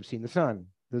 they wouldn't have seen the sun.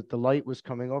 The light was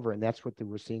coming over, and that's what they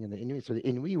were seeing in the Inuit. So the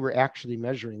Inuit were actually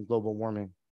measuring global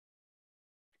warming,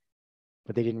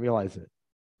 but they didn't realize it.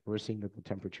 We're seeing that the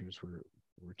temperatures were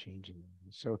changing.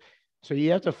 So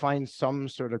you have to find some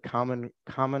sort of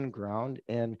common ground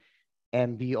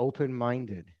and be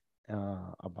open-minded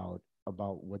about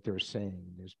what they're saying.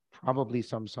 There's probably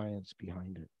some science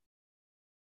behind it.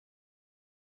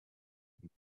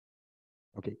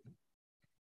 Okay.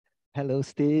 Hello,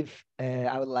 Steve.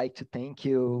 I would like to thank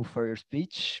you for your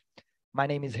speech. My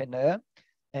name is Renan,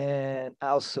 and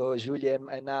also Julian,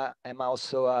 and I'm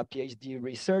also a PhD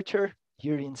researcher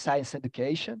here in science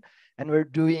education, and we're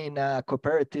doing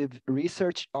cooperative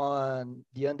research on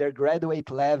the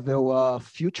undergraduate level of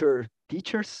future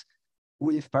teachers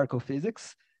with particle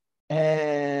physics.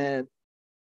 And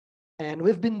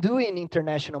we've been doing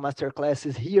international master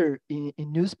classes here in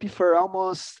USP for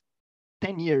almost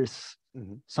 10 years.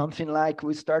 Mm-hmm. Something like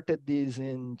we started this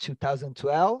in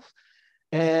 2012.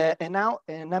 And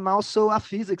I'm also a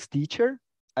physics teacher.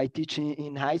 I teach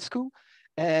in high school.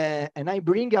 And I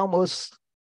bring almost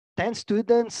 10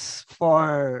 students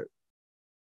for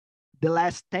the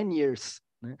last 10 years.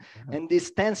 Mm-hmm. And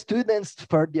these 10 students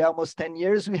for the almost 10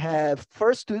 years, we have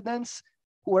 4 students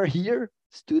who are here,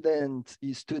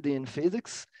 studying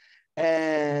physics.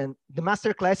 And the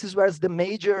master classes was the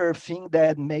major thing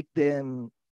that make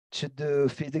them to do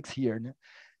physics here.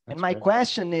 And my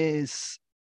question is,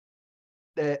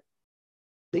 the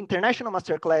international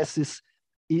master classes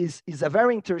is a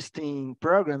very interesting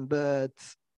program, but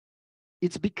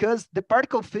it's because the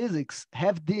particle physics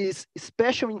have this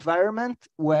special environment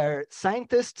where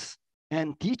scientists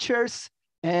and teachers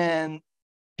and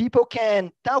people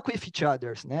can talk with each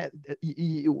other.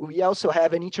 We also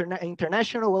have an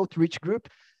international outreach group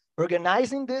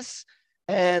organizing this.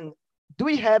 And do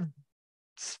we have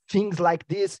things like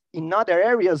this in other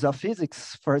areas of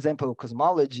physics, for example,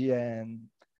 cosmology and,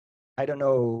 I don't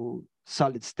know,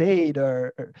 solid state,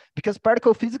 or because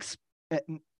particle physics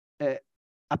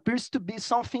appears to be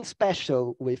something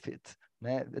special with it.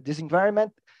 This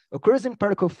environment occurs in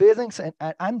particle physics, and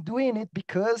I'm doing it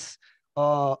because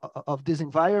of this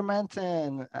environment,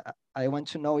 and I want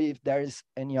to know if there is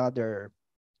any other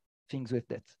things with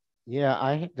it. Yeah,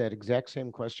 I had that exact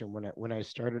same question when I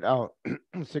started out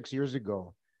 6 years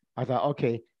ago. I thought,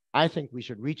 okay, I think we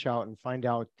should reach out and find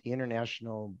out the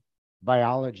international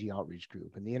biology outreach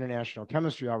group and the international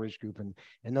chemistry outreach group and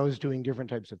those doing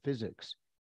different types of physics.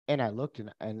 And I looked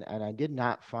and I did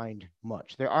not find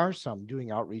much. There are some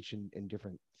doing outreach in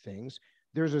different things.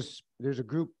 There's a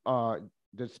group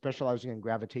that's specializing in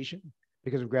gravitation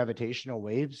because of gravitational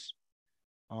waves.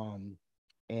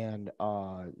 and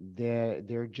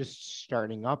they're just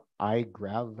starting up.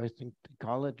 iGrav, I think they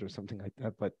call it, or something like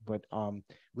that. But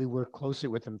we work closely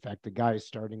with them. In fact, the guy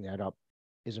starting that up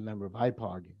is a member of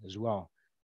IPPOG as well.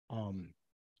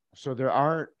 So there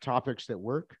are topics that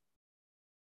work.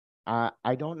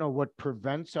 I don't know what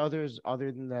prevents others,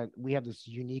 other than that we have this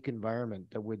unique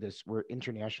environment that we're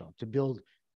international. To build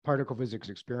particle physics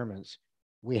experiments,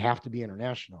 we have to be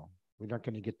international. We're not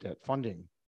going to get that funding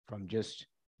from just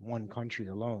one country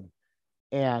alone.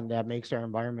 And that makes our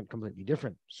environment completely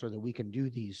different, so that we can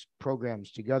do these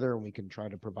programs together and we can try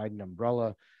to provide an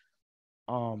umbrella.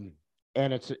 And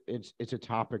it's a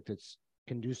topic that's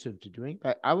conducive to doing.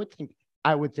 But I would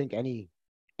think any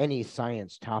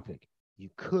science topic, you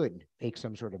could make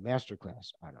some sort of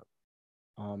masterclass on it.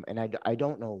 And I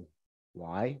don't know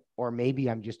why, or maybe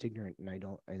I'm just ignorant and I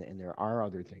don't, and there are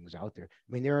other things out there. I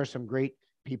mean, there are some great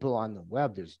people on the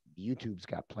web. YouTube's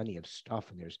got plenty of stuff,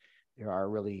 and there are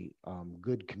really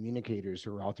good communicators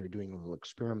who are out there doing little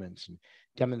experiments and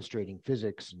demonstrating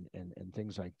physics and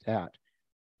things like that.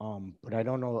 But I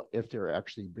don't know if they're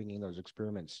actually bringing those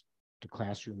experiments to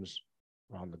classrooms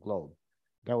around the globe.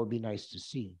 That would be nice to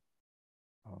see.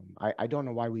 I don't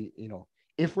know why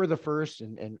if we're the first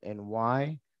and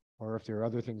why, or if there are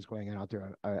other things going on out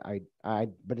there.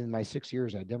 But in my 6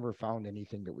 years, I never found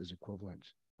anything that was equivalent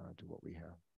to what we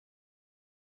have.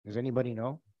 Does anybody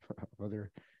know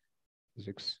other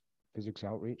physics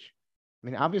outreach? I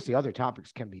mean, obviously other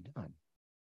topics can be done.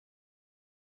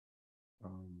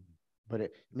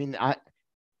 But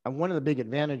one of the big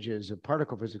advantages of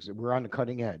particle physics is we're on the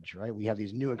cutting edge, right? We have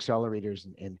these new accelerators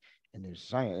and there's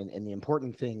science, and the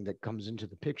important thing that comes into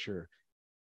the picture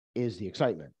is the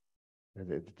excitement.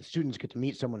 The students get to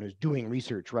meet someone who's doing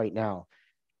research right now,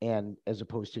 and as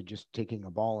opposed to just taking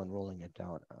a ball and rolling it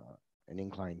down an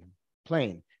inclined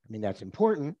plane. I mean, that's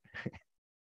important,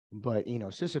 but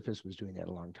Sisyphus was doing that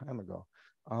a long time ago.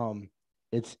 I'm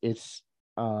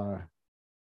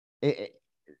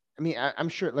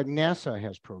sure like NASA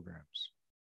has programs,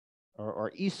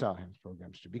 or ESA has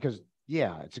programs too, because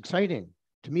it's exciting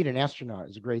to meet an astronaut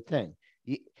is a great thing.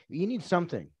 You need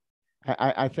something.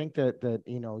 I think that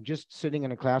just sitting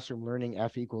in a classroom learning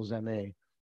F equals ma,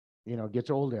 gets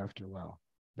old after a while.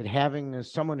 But having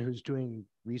someone who's doing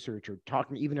research or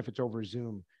talking, even if it's over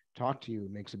Zoom, talk to you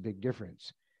makes a big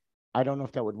difference. I don't know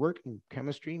if that would work in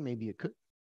chemistry. Maybe it could.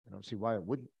 I don't see why it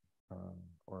wouldn't.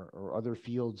 Or other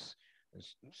fields,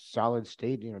 solid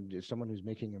state. Someone who's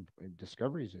making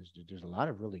discoveries. There's a lot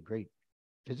of really great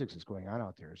physics that's going on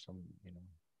out there.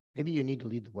 Maybe you need to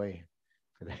lead the way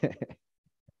for that.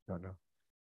 Don't know.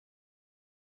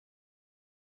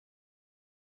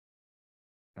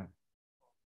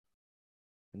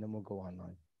 And then we'll go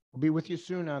online. We'll be with you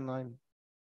soon online.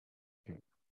 Okay.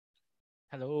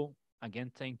 Hello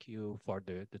again. Thank you for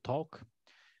the talk.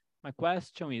 My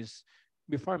question is,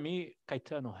 before me,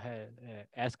 Caetano had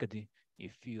asked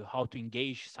how to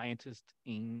engage scientists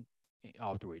in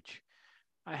outreach.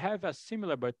 I have a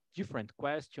similar but different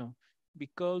question,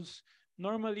 because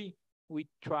normally we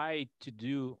try to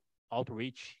do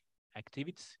outreach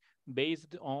activities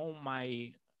based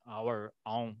on our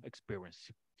own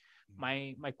experience.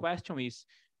 My question is,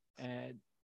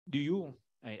 do you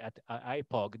at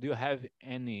IPPOG, do you have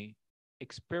any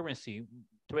experience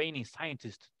training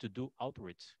scientists to do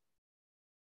outreach?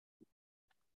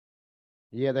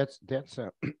 Yeah, that's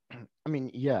I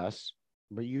mean, yes,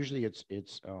 but usually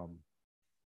it's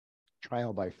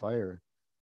trial by fire.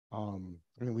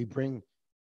 We bring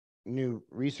new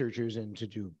researchers in to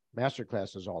do master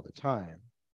classes all the time,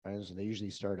 and so they usually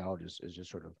start out as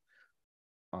just sort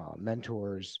of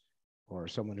mentors or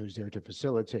someone who's there to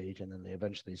facilitate, and then they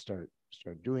eventually start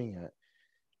doing it.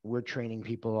 We're training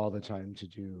people all the time to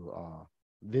do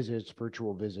visits,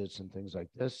 virtual visits, and things like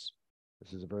this.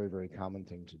 This is a very, very common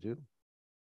thing to do.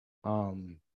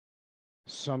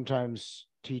 Sometimes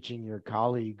teaching your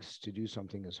colleagues to do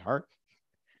something is hard,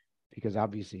 because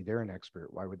obviously they're an expert.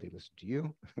 Why would they listen to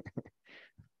you?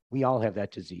 We all have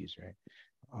that disease, right?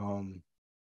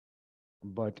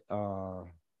 But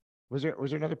was there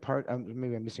another part?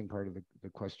 Maybe I'm missing part of the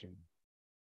question.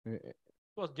 It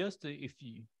was just if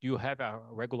you have a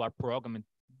regular program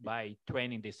by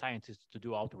training the scientists to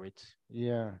do outreach.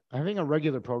 Yeah, having a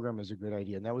regular program is a good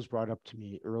idea, and that was brought up to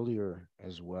me earlier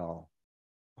as well.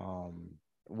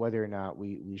 Whether or not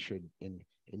we should in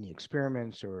the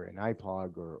experiments or in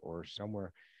IPPOG or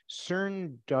somewhere.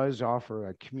 CERN does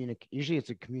offer usually it's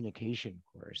a communication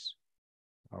course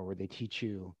where they teach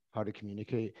you how to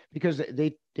communicate, because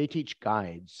they teach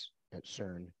guides at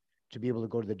CERN to be able to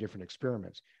go to the different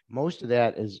experiments. Most of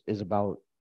that is about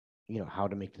how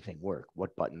to make the thing work,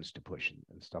 what buttons to push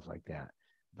and stuff like that.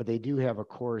 but they do have a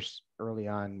course early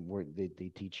on where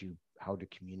they teach you how to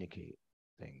communicate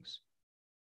things.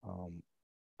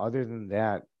 Other than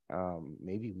that,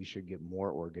 maybe we should get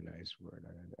more organized for it.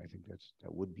 I think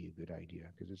that would be a good idea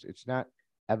because it's not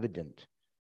evident.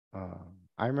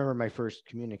 I remember my first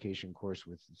communication course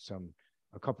with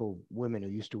a couple women who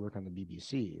used to work on the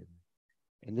BBC,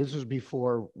 and this was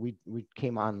before we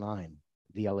came online,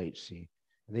 the LHC.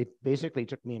 And they basically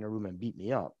took me in a room and beat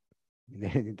me up.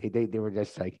 They were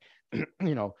just like,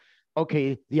 you know,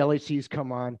 okay, the LHCs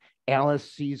come on, Alice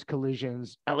sees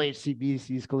collisions, LHCb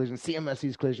sees collisions, CMS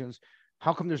sees collisions.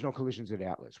 How come there's no collisions at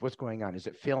Atlas? What's going on? Is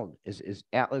it failed? Is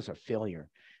Atlas a failure?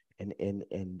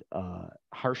 And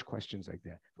harsh questions like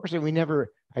that. Fortunately, we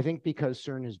never, I think because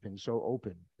CERN has been so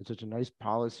open, it's such a nice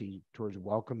policy towards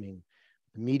welcoming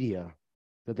the media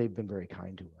that they've been very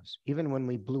kind to us. Even when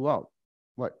we blew up,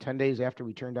 10 days after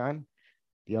we turned on,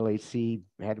 the LHC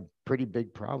had a pretty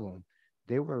big problem.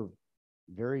 They were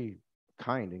very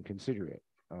kind and considerate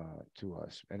to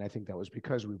us. And I think that was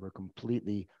because we were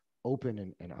completely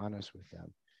open and honest with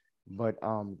them. But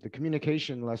the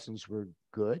communication lessons were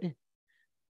good,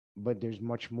 but there's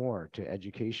much more to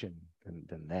education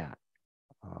than that.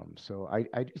 So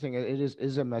I do think it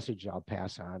is a message I'll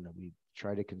pass on, that we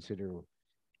try to consider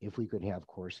if we could have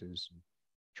courses, and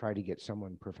try to get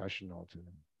someone professional to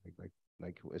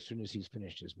like as soon as he's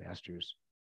finished his master's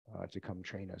to come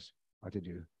train us how to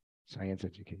do science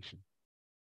education.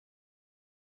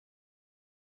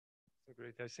 So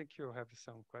great. I think you have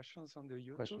some questions on the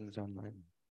YouTube. Questions online.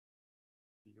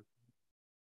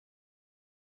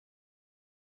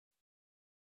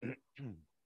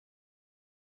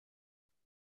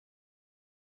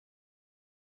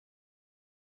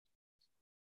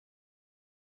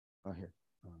 Oh, here.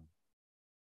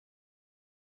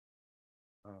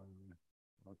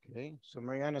 Okay, so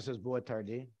Mariana says, boa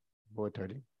tarde. Boa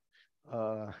tarde.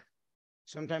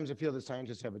 Sometimes I feel that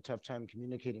scientists have a tough time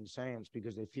communicating science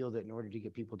because they feel that in order to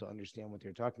get people to understand what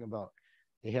they're talking about,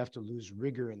 they have to lose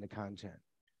rigor in the content.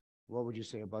 What would you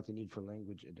say about the need for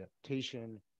language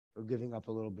adaptation or giving up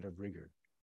a little bit of rigor?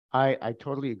 I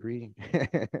totally agree.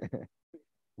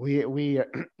 we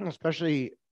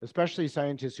especially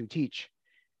scientists who teach,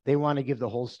 they want to give the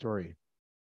whole story,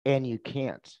 and you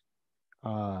can't.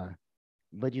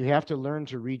 But you have to learn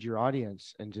to read your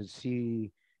audience and to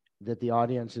see that the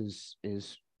audience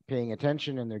is paying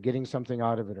attention and they're getting something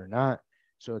out of it or not.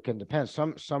 So it can depend.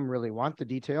 Some really want the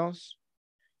details,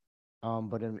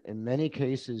 but in many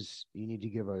cases, you need to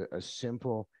give a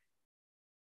simple,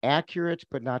 accurate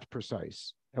but not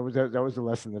precise. That was the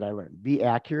lesson that I learned. Be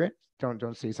accurate.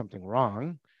 Don't say something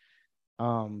wrong.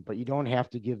 But you don't have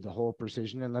to give the whole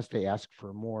precision unless they ask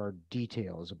for more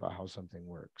details about how something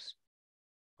works.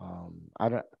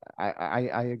 I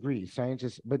agree.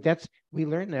 Scientists, but we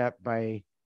learn that by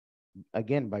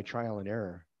trial and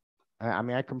error. I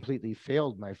mean, I completely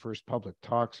failed my first public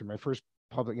talks, or my first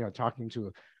public, talking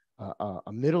to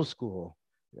a middle school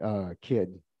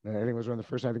kid. I think it was one of the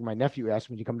first. I think my nephew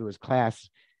asked me to come to his class,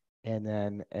 and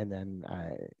then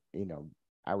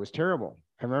I was terrible.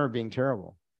 I remember being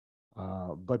terrible.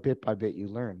 But bit by bit, you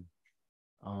learn.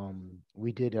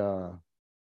 We did a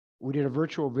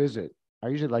virtual visit. I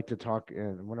usually like to talk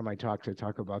in one of my talks. I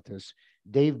talk about this.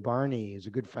 Dave Barney is a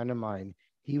good friend of mine.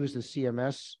 He was the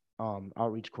CMS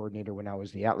outreach coordinator when I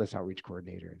was the Atlas outreach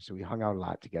coordinator. So we hung out a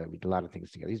lot together. We did a lot of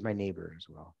things together. He's my neighbor as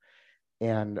well.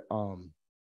 And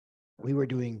we were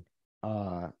doing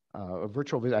a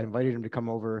virtual visit. I invited him to come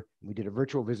over. We did a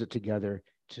virtual visit together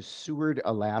to Seward,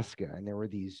 Alaska. And there were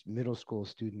these middle school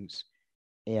students.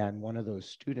 And one of those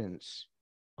students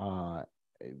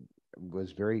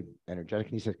was very energetic.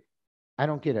 And he said, I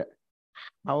don't get it.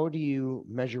 How do you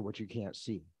measure what you can't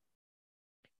see?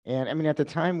 And I mean, at the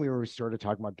time we were sort of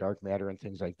talking about dark matter and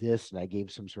things like this, and I gave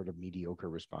some sort of mediocre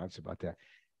response about that.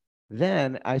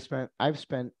 Then I've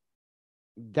spent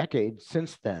decades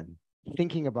since then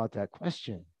thinking about that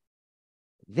question.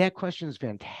 That question is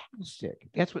fantastic.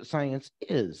 That's what science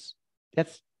is.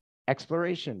 That's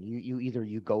exploration.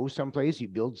 You go someplace, you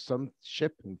build some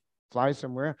ship and fly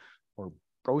somewhere, or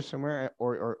go somewhere,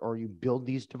 or you build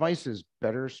these devices,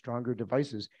 better, stronger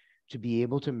devices, to be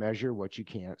able to measure what you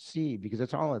can't see, because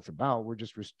that's all it's about. We're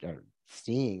just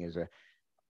seeing is a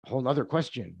whole other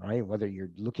question, right? Whether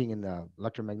you're looking in the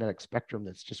electromagnetic spectrum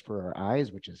that's just for our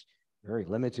eyes, which is very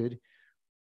limited,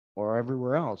 or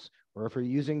everywhere else, or if we're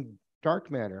using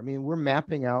dark matter. I mean, we're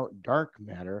mapping out dark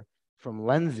matter from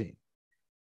lensing.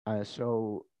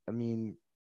 So, I mean,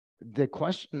 the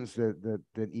questions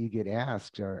that you get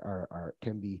asked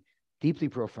can be deeply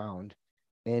profound,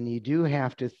 and you do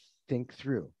have to think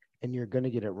through, and you're going to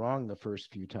get it wrong the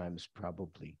first few times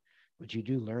probably, but you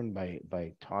do learn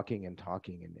by talking and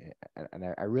talking, and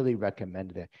I really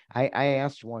recommend that. I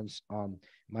asked once,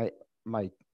 my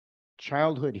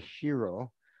childhood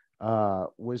hero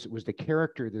was the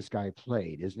character this guy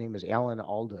played. His name is Alan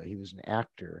Alda. He was an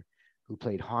actor who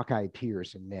played Hawkeye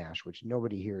Pierce in MASH, which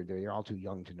nobody here, they're all too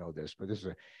young to know this, but this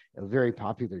is a very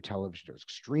popular television,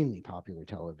 extremely popular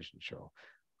television show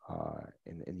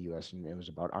in the US, and it was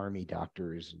about army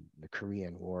doctors and the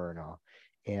Korean War and all.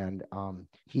 And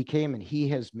he came and he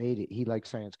has made it, he likes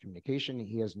science communication.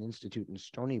 He has an institute in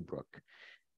Stony Brook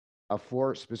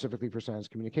specifically for science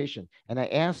communication. And I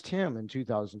asked him in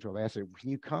 2012, I asked him, can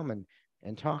you come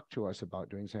and talk to us about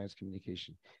doing science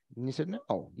communication? And he said,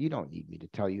 no, you don't need me to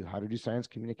tell you how to do science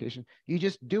communication. You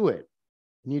just do it.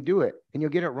 And you do it and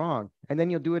you'll get it wrong. And then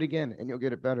you'll do it again and you'll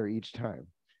get it better each time.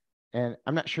 And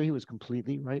I'm not sure he was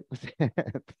completely right with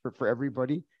that for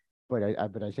everybody, but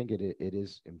I think it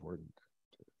is important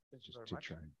to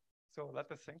try. So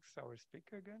let us thank our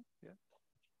speaker again.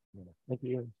 Yeah. Thank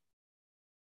you.